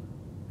right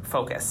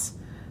focus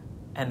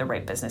and the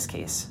right business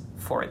case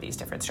for these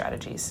different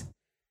strategies.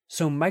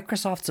 So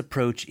Microsoft's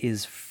approach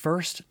is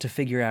first to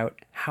figure out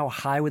how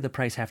high would the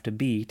price have to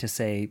be to,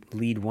 say,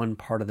 lead one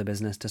part of the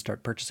business to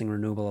start purchasing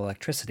renewable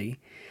electricity,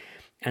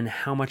 and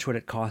how much would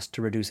it cost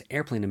to reduce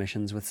airplane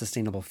emissions with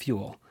sustainable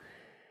fuel.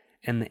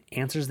 And the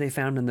answers they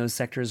found in those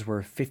sectors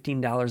were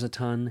 $15 a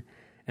ton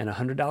and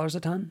 $100 a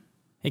ton?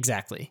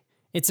 Exactly.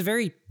 It's a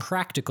very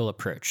practical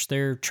approach.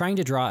 They're trying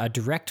to draw a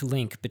direct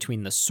link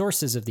between the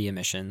sources of the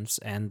emissions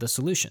and the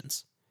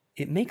solutions.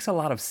 It makes a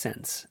lot of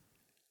sense.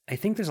 I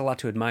think there's a lot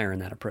to admire in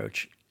that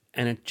approach,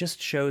 and it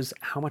just shows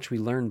how much we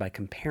learn by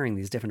comparing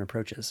these different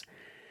approaches.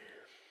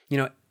 You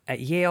know, at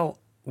Yale,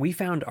 we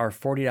found our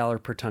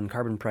 $40 per ton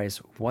carbon price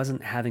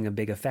wasn't having a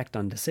big effect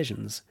on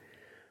decisions,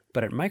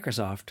 but at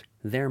Microsoft,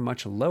 their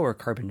much lower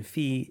carbon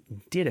fee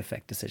did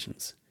affect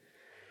decisions.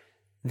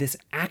 This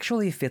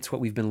actually fits what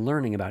we've been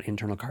learning about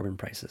internal carbon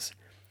prices,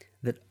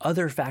 that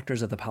other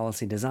factors of the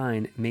policy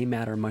design may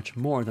matter much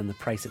more than the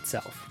price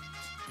itself.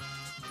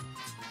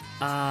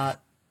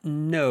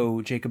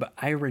 No, Jacob,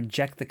 I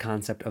reject the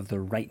concept of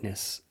the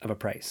rightness of a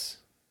price.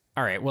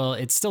 All right, well,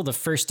 it's still the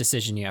first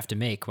decision you have to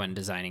make when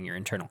designing your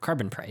internal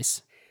carbon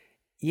price.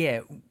 Yeah,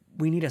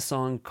 we need a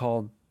song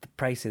called The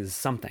Price is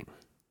Something.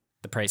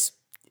 The price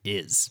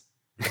is.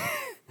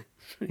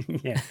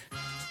 Yeah.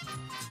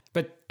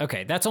 But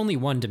okay, that's only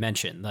one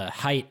dimension, the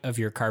height of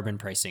your carbon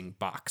pricing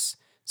box.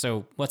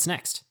 So what's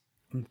next?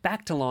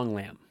 Back to Long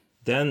Lam.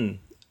 Then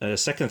a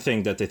second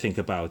thing that they think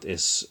about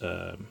is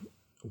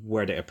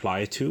where they apply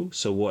it to.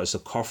 So what is the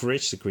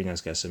coverage, the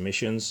greenhouse gas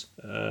emissions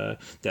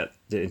that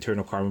the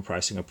internal carbon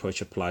pricing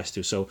approach applies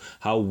to? So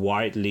how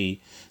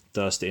widely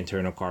does the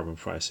internal carbon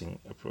pricing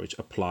approach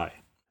apply?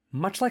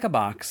 Much like a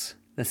box,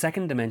 the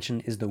second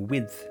dimension is the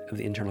width of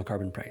the internal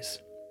carbon price.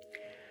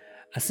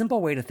 A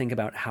simple way to think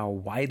about how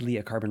widely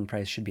a carbon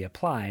price should be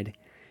applied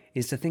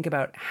is to think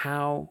about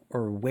how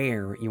or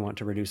where you want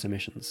to reduce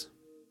emissions.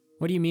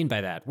 What do you mean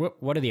by that?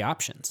 What are the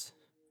options?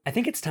 I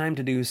think it's time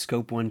to do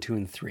Scope 1, 2,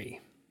 and 3.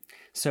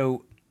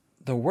 So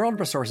the World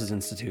Resources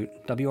Institute,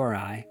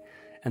 WRI,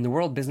 and the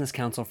World Business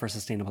Council for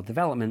Sustainable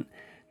Development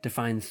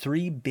define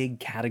 3 big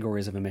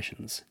categories of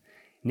emissions,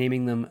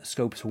 naming them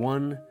Scopes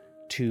 1,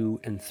 2,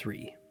 and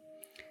 3.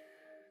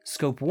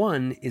 Scope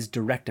 1 is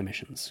direct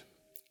emissions.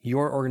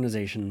 Your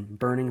organization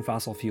burning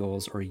fossil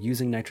fuels or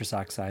using nitrous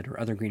oxide or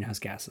other greenhouse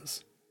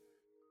gases.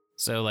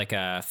 So like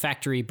a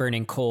factory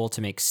burning coal to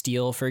make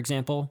steel, for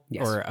example,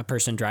 Yes. or a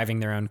person driving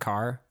their own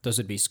car, those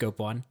would be Scope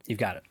 1? You've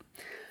got it.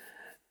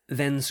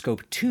 Then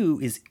scope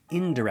 2 is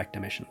indirect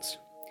emissions.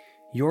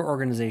 Your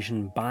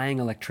organization buying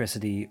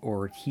electricity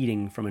or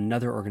heating from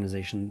another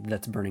organization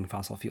that's burning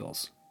fossil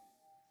fuels.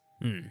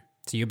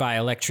 So you buy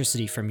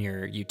electricity from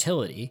your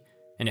utility,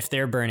 and if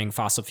they're burning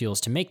fossil fuels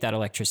to make that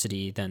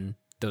electricity, then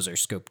those are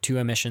scope 2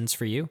 emissions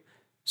for you,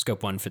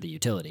 scope 1 for the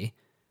utility.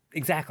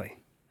 Exactly.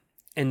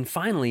 And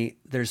finally,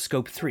 there's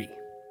scope 3,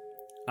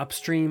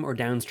 upstream or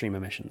downstream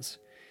emissions.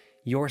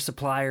 Your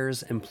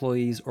suppliers,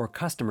 employees, or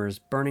customers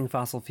burning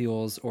fossil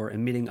fuels or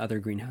emitting other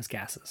greenhouse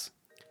gases.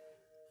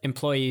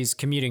 Employees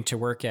commuting to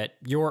work at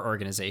your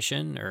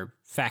organization, or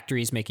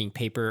factories making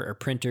paper or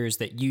printers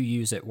that you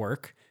use at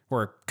work,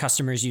 or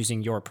customers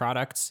using your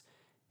products.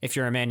 If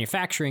you're a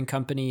manufacturing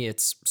company,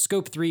 it's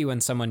scope 3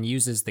 when someone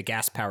uses the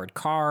gas-powered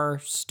car,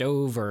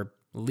 stove, or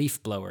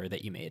leaf blower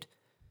that you made.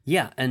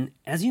 Yeah, and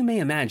as you may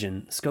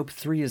imagine, scope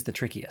 3 is the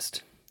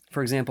trickiest.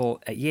 For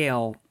example, at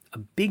Yale, a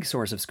big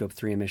source of scope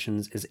 3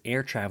 emissions is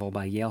air travel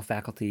by Yale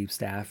faculty,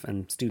 staff,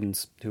 and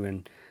students who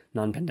in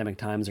non-pandemic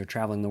times are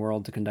traveling the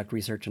world to conduct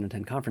research and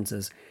attend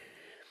conferences.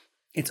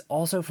 It's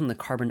also from the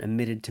carbon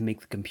emitted to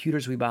make the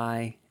computers we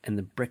buy and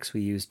the bricks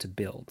we use to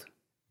build.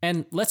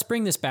 And let's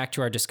bring this back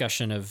to our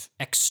discussion of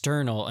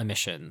external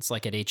emissions,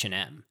 like at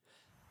H&M.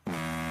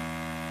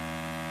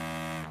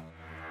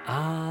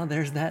 Ah,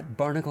 there's that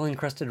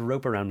barnacle-encrusted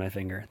rope around my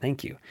finger.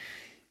 Thank you.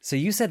 So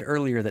you said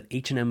earlier that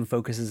H&M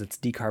focuses its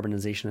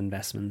decarbonization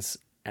investments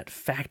at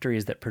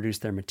factories that produce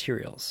their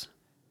materials.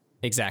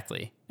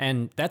 Exactly.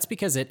 And that's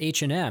because at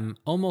H&M,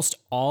 almost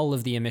all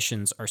of the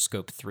emissions are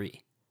scope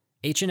 3.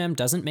 H&M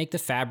doesn't make the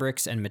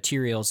fabrics and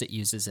materials it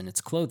uses in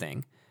its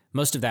clothing.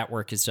 Most of that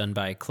work is done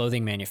by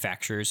clothing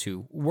manufacturers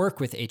who work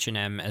with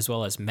H&M as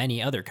well as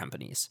many other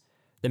companies.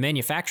 The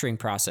manufacturing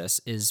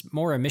process is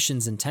more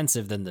emissions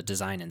intensive than the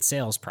design and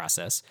sales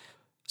process.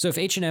 So if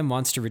H&M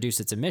wants to reduce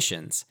its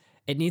emissions,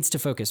 it needs to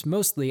focus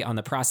mostly on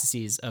the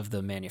processes of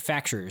the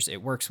manufacturers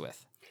it works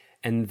with.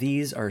 And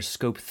these are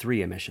scope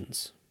 3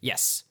 emissions.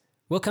 Yes.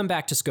 We'll come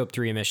back to scope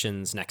 3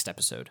 emissions next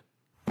episode.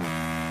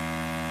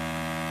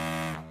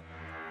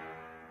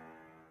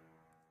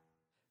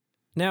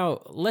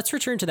 Now, let's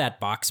return to that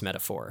box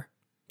metaphor.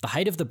 The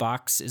height of the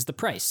box is the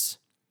price.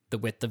 The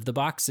width of the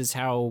box is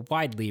how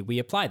widely we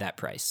apply that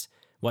price.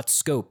 What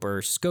scope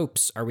or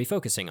scopes are we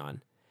focusing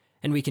on?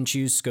 And we can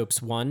choose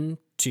scopes 1,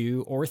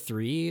 2, or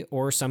 3,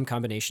 or some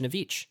combination of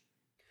each.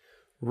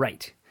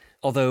 Right.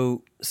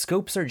 Although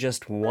scopes are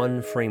just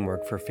one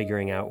framework for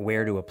figuring out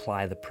where to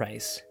apply the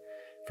price.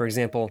 For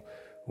example,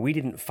 we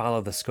didn't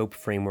follow the scope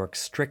framework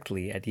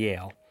strictly at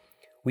Yale.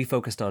 We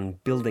focused on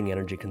building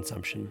energy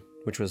consumption,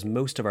 which was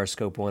most of our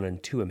scope 1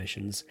 and 2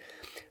 emissions,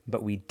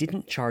 but we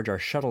didn't charge our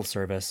shuttle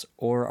service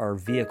or our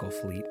vehicle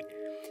fleet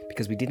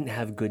because we didn't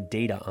have good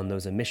data on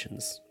those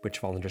emissions, which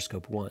fall under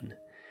scope 1.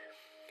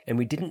 And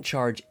we didn't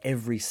charge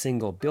every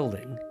single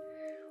building.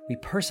 We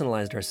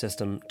personalized our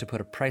system to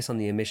put a price on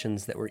the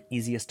emissions that were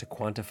easiest to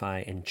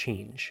quantify and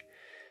change.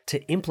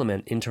 To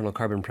implement internal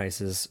carbon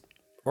prices,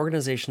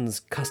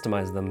 organizations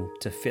customize them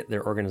to fit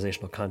their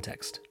organizational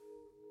context.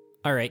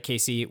 All right,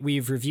 Casey,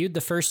 we've reviewed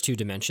the first 2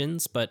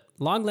 dimensions, but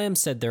Long Lam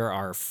said there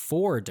are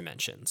 4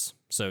 dimensions.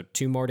 So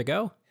 2 more to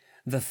go?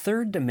 The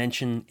third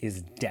dimension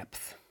is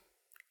depth.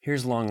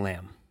 Here's Long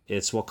Lam.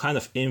 It's what kind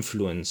of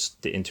influence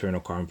the internal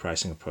carbon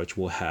pricing approach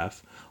will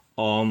have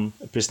on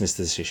business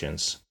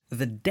decisions.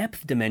 The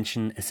depth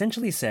dimension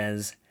essentially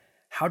says,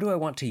 how do I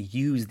want to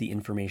use the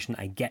information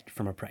I get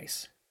from a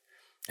price?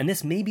 And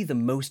this may be the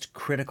most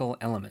critical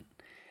element.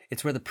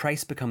 It's where the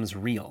price becomes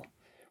real,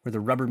 where the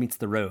rubber meets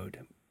the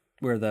road,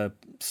 where the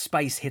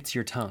spice hits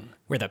your tongue.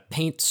 Where the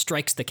paint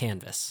strikes the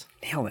canvas.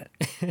 Nailed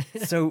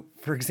it. So,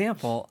 for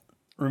example,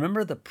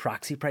 remember the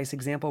proxy price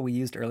example we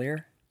used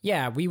earlier?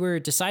 Yeah, we were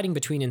deciding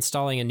between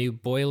installing a new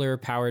boiler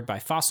powered by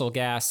fossil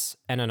gas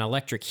and an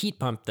electric heat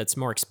pump that's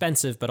more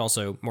expensive but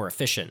also more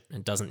efficient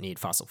and doesn't need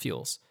fossil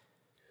fuels.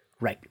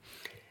 Right.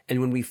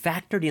 And when we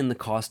factored in the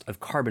cost of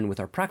carbon with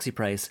our proxy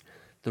price,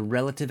 the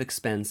relative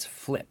expense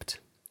flipped.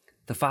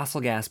 The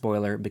fossil gas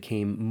boiler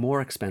became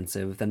more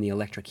expensive than the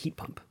electric heat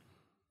pump.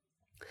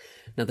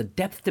 Now, the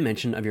depth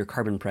dimension of your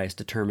carbon price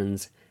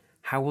determines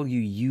how will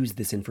you use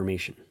this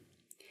information.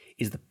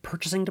 Is the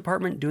purchasing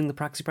department doing the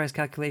proxy price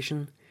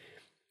calculation?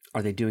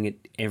 Are they doing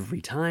it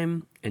every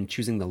time and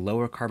choosing the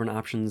lower carbon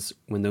options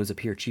when those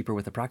appear cheaper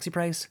with the proxy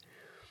price?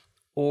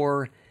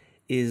 Or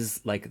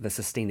is, like, the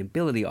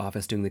sustainability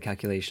office doing the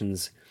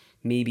calculations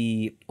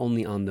maybe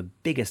only on the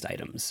biggest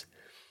items?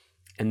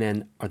 And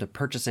then are the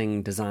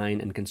purchasing,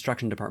 design, and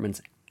construction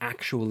departments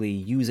actually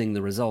using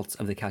the results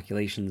of the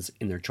calculations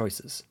in their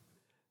choices?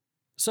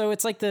 So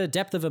it's like the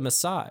depth of a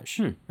massage,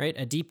 right?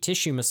 A deep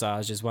tissue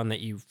massage is one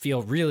that you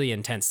feel really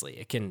intensely.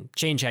 It can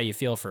change how you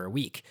feel for a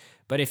week.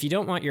 But if you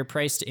don't want your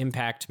price to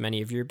impact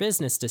many of your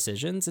business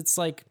decisions, it's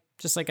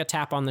just like a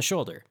tap on the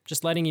shoulder,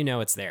 just letting you know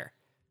it's there.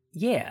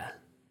 Yeah,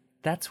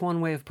 that's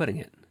one way of putting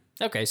it.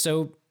 Okay,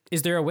 so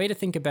is there a way to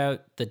think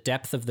about the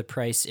depth of the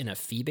price in a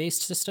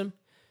fee-based system?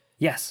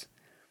 Yes.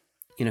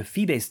 In a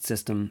fee-based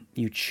system,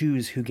 you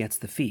choose who gets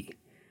the fee.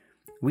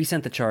 We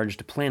sent the charge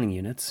to planning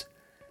units.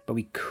 but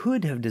we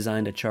could have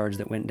designed a charge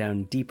that went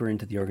down deeper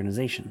into the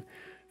organization.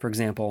 For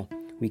example,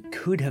 we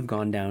could have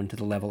gone down to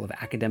the level of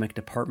academic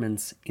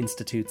departments,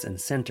 institutes, and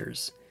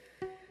centers.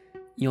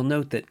 You'll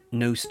note that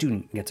no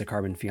student gets a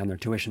carbon fee on their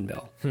tuition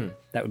bill.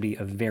 That would be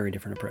a very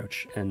different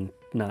approach and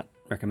not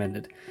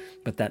recommended,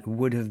 but that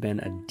would have been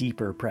a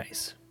deeper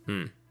price.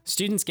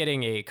 Students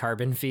getting a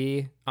carbon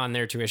fee on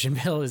their tuition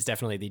bill is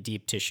definitely the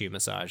deep tissue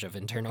massage of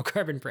internal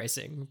carbon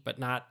pricing, but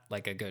not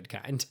like a good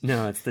kind.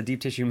 No, it's the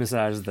deep tissue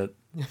massage that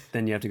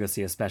then you have to go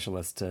see a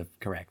specialist to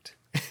correct.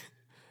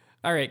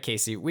 All right,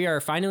 Casey, we are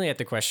finally at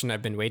the question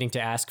I've been waiting to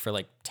ask for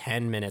like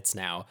 10 minutes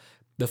now.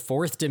 The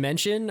fourth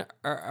dimension?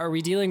 Are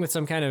we dealing with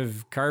some kind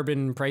of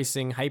carbon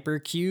pricing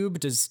hypercube?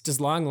 Does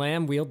Long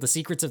Lam wield the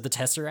secrets of the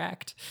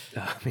Tesseract?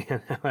 Oh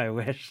man, how I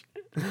wish.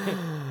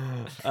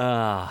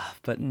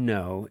 But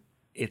no,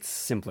 it's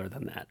simpler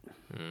than that.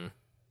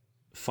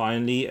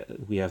 Finally,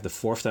 we have the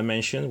fourth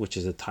dimension, which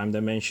is the time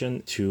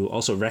dimension, to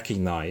also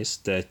recognize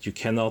that you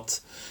cannot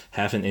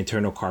have an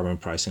internal carbon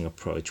pricing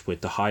approach with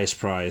the highest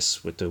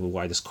price, with the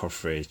widest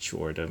coverage,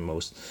 or the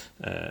most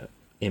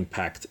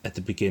impact at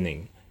the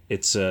beginning.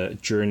 It's a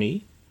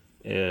journey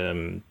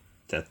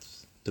that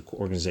the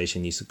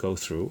organization needs to go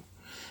through.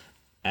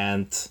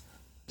 And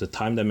the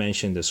time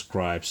dimension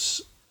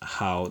describes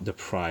how the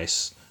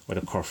price or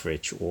the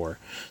coverage or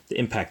the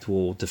impact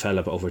will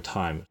develop over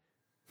time.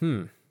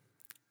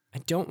 I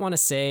don't want to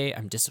say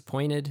I'm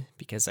disappointed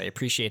because I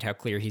appreciate how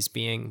clear he's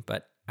being,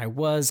 but I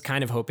was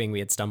kind of hoping we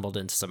had stumbled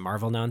into some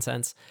Marvel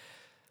nonsense.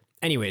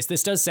 Anyways,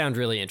 this does sound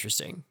really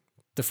interesting.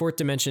 The fourth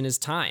dimension is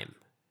time.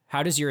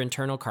 How does your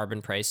internal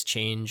carbon price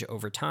change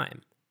over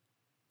time?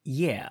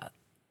 Yeah,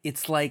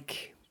 it's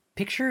like,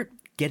 picture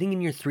getting in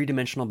your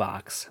three-dimensional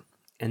box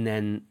and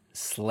then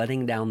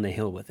sledding down the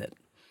hill with it.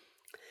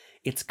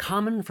 It's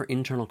common for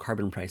internal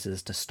carbon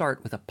prices to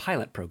start with a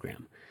pilot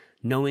program,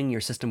 knowing your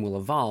system will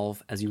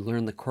evolve as you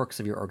learn the quirks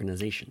of your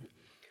organization.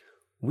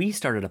 We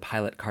started a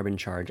pilot carbon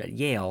charge at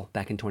Yale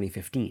back in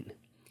 2015.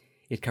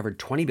 It covered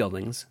 20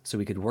 buildings, so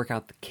we could work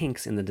out the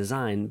kinks in the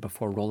design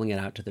before rolling it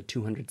out to the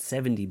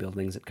 270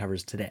 buildings it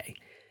covers today.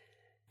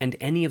 And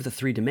any of the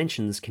three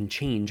dimensions can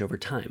change over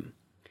time.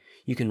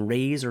 You can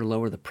raise or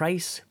lower the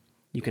price,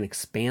 you can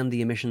expand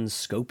the emissions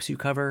scopes you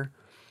cover,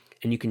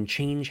 and you can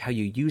change how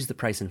you use the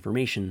price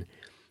information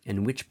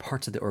and which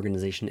parts of the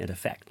organization it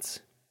affects.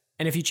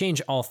 And if you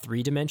change all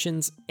three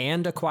dimensions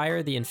and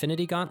acquire the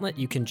Infinity Gauntlet,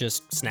 you can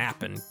just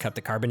snap and cut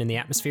the carbon in the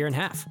atmosphere in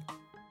half.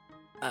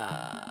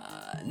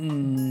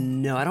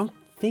 No, I don't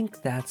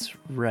think that's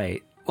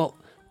right. Well,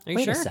 Are you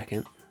wait sure? a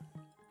second.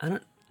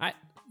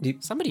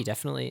 Somebody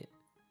definitely...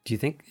 Do you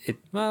think it...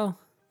 Well,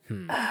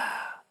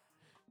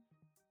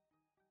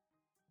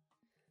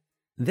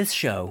 This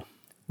show,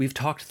 we've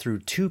talked through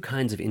two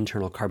kinds of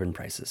internal carbon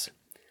prices: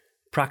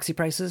 proxy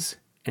prices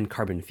and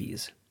carbon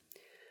fees.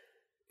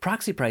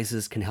 Proxy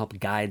prices can help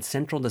guide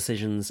central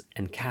decisions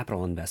and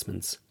capital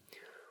investments,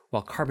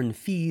 while carbon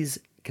fees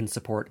can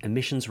support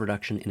emissions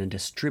reduction in a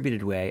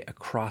distributed way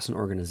across an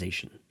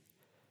organization.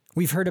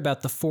 we've heard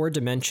about the 4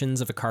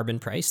 dimensions of a carbon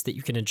price that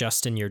you can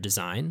adjust in your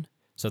design.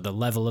 So the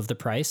level of the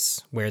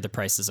price, where the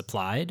price is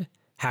applied,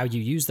 how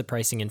you use the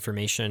pricing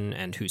information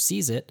and who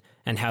sees it,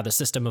 and how the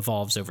system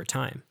evolves over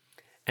time.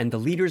 And the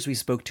leaders we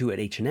spoke to at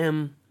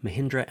H&M,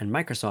 Mahindra, and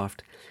Microsoft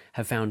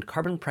have found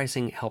carbon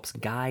pricing helps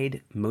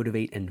guide,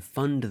 motivate, and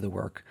fund the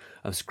work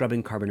of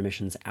scrubbing carbon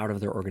emissions out of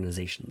their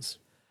organizations.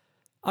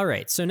 All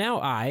right, so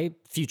now I,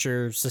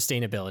 future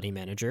sustainability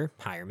manager,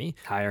 hire me,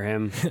 Hire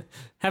him.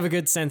 have a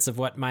good sense of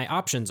what my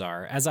options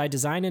are as I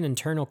design an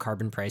internal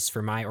carbon price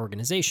for my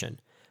organization.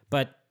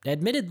 But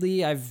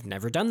admittedly, I've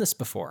never done this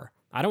before.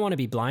 I don't want to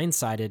be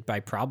blindsided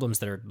by problems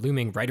that are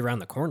looming right around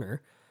the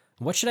corner.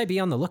 What should I be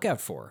on the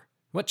lookout for?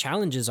 What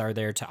challenges are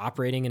there to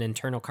operating an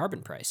internal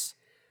carbon price?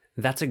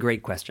 That's a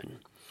great question.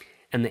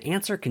 And the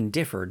answer can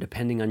differ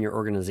depending on your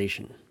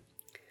organization.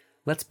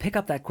 Let's pick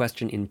up that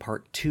question in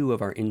part 2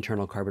 of our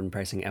internal carbon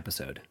pricing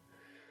episode.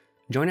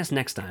 Join us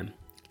next time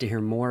to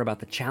hear more about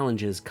the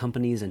challenges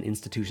companies and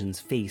institutions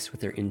face with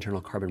their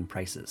internal carbon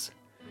prices.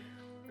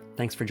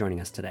 Thanks for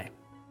joining us today.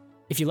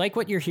 If you like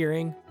what you're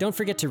hearing, don't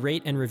forget to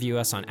rate and review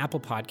us on Apple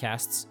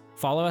Podcasts,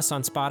 follow us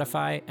on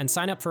Spotify, and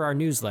sign up for our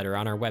newsletter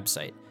on our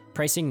website,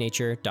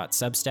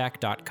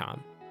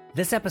 pricingnature.substack.com.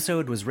 This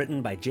episode was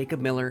written by Jacob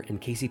Miller and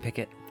Casey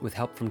Pickett with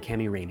help from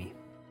Cami Ramey.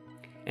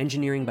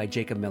 Engineering by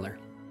Jacob Miller.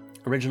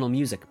 Original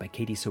music by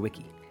Katie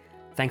Sawicki.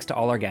 Thanks to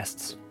all our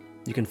guests.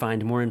 You can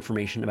find more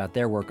information about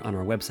their work on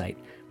our website,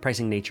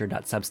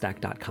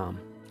 pricingnature.substack.com.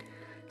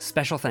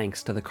 Special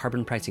thanks to the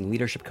Carbon Pricing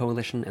Leadership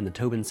Coalition and the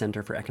Tobin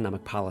Center for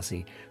Economic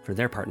Policy for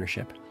their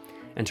partnership,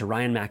 and to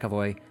Ryan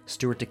McAvoy,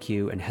 Stuart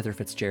DeCue, and Heather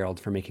Fitzgerald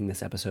for making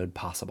this episode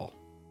possible.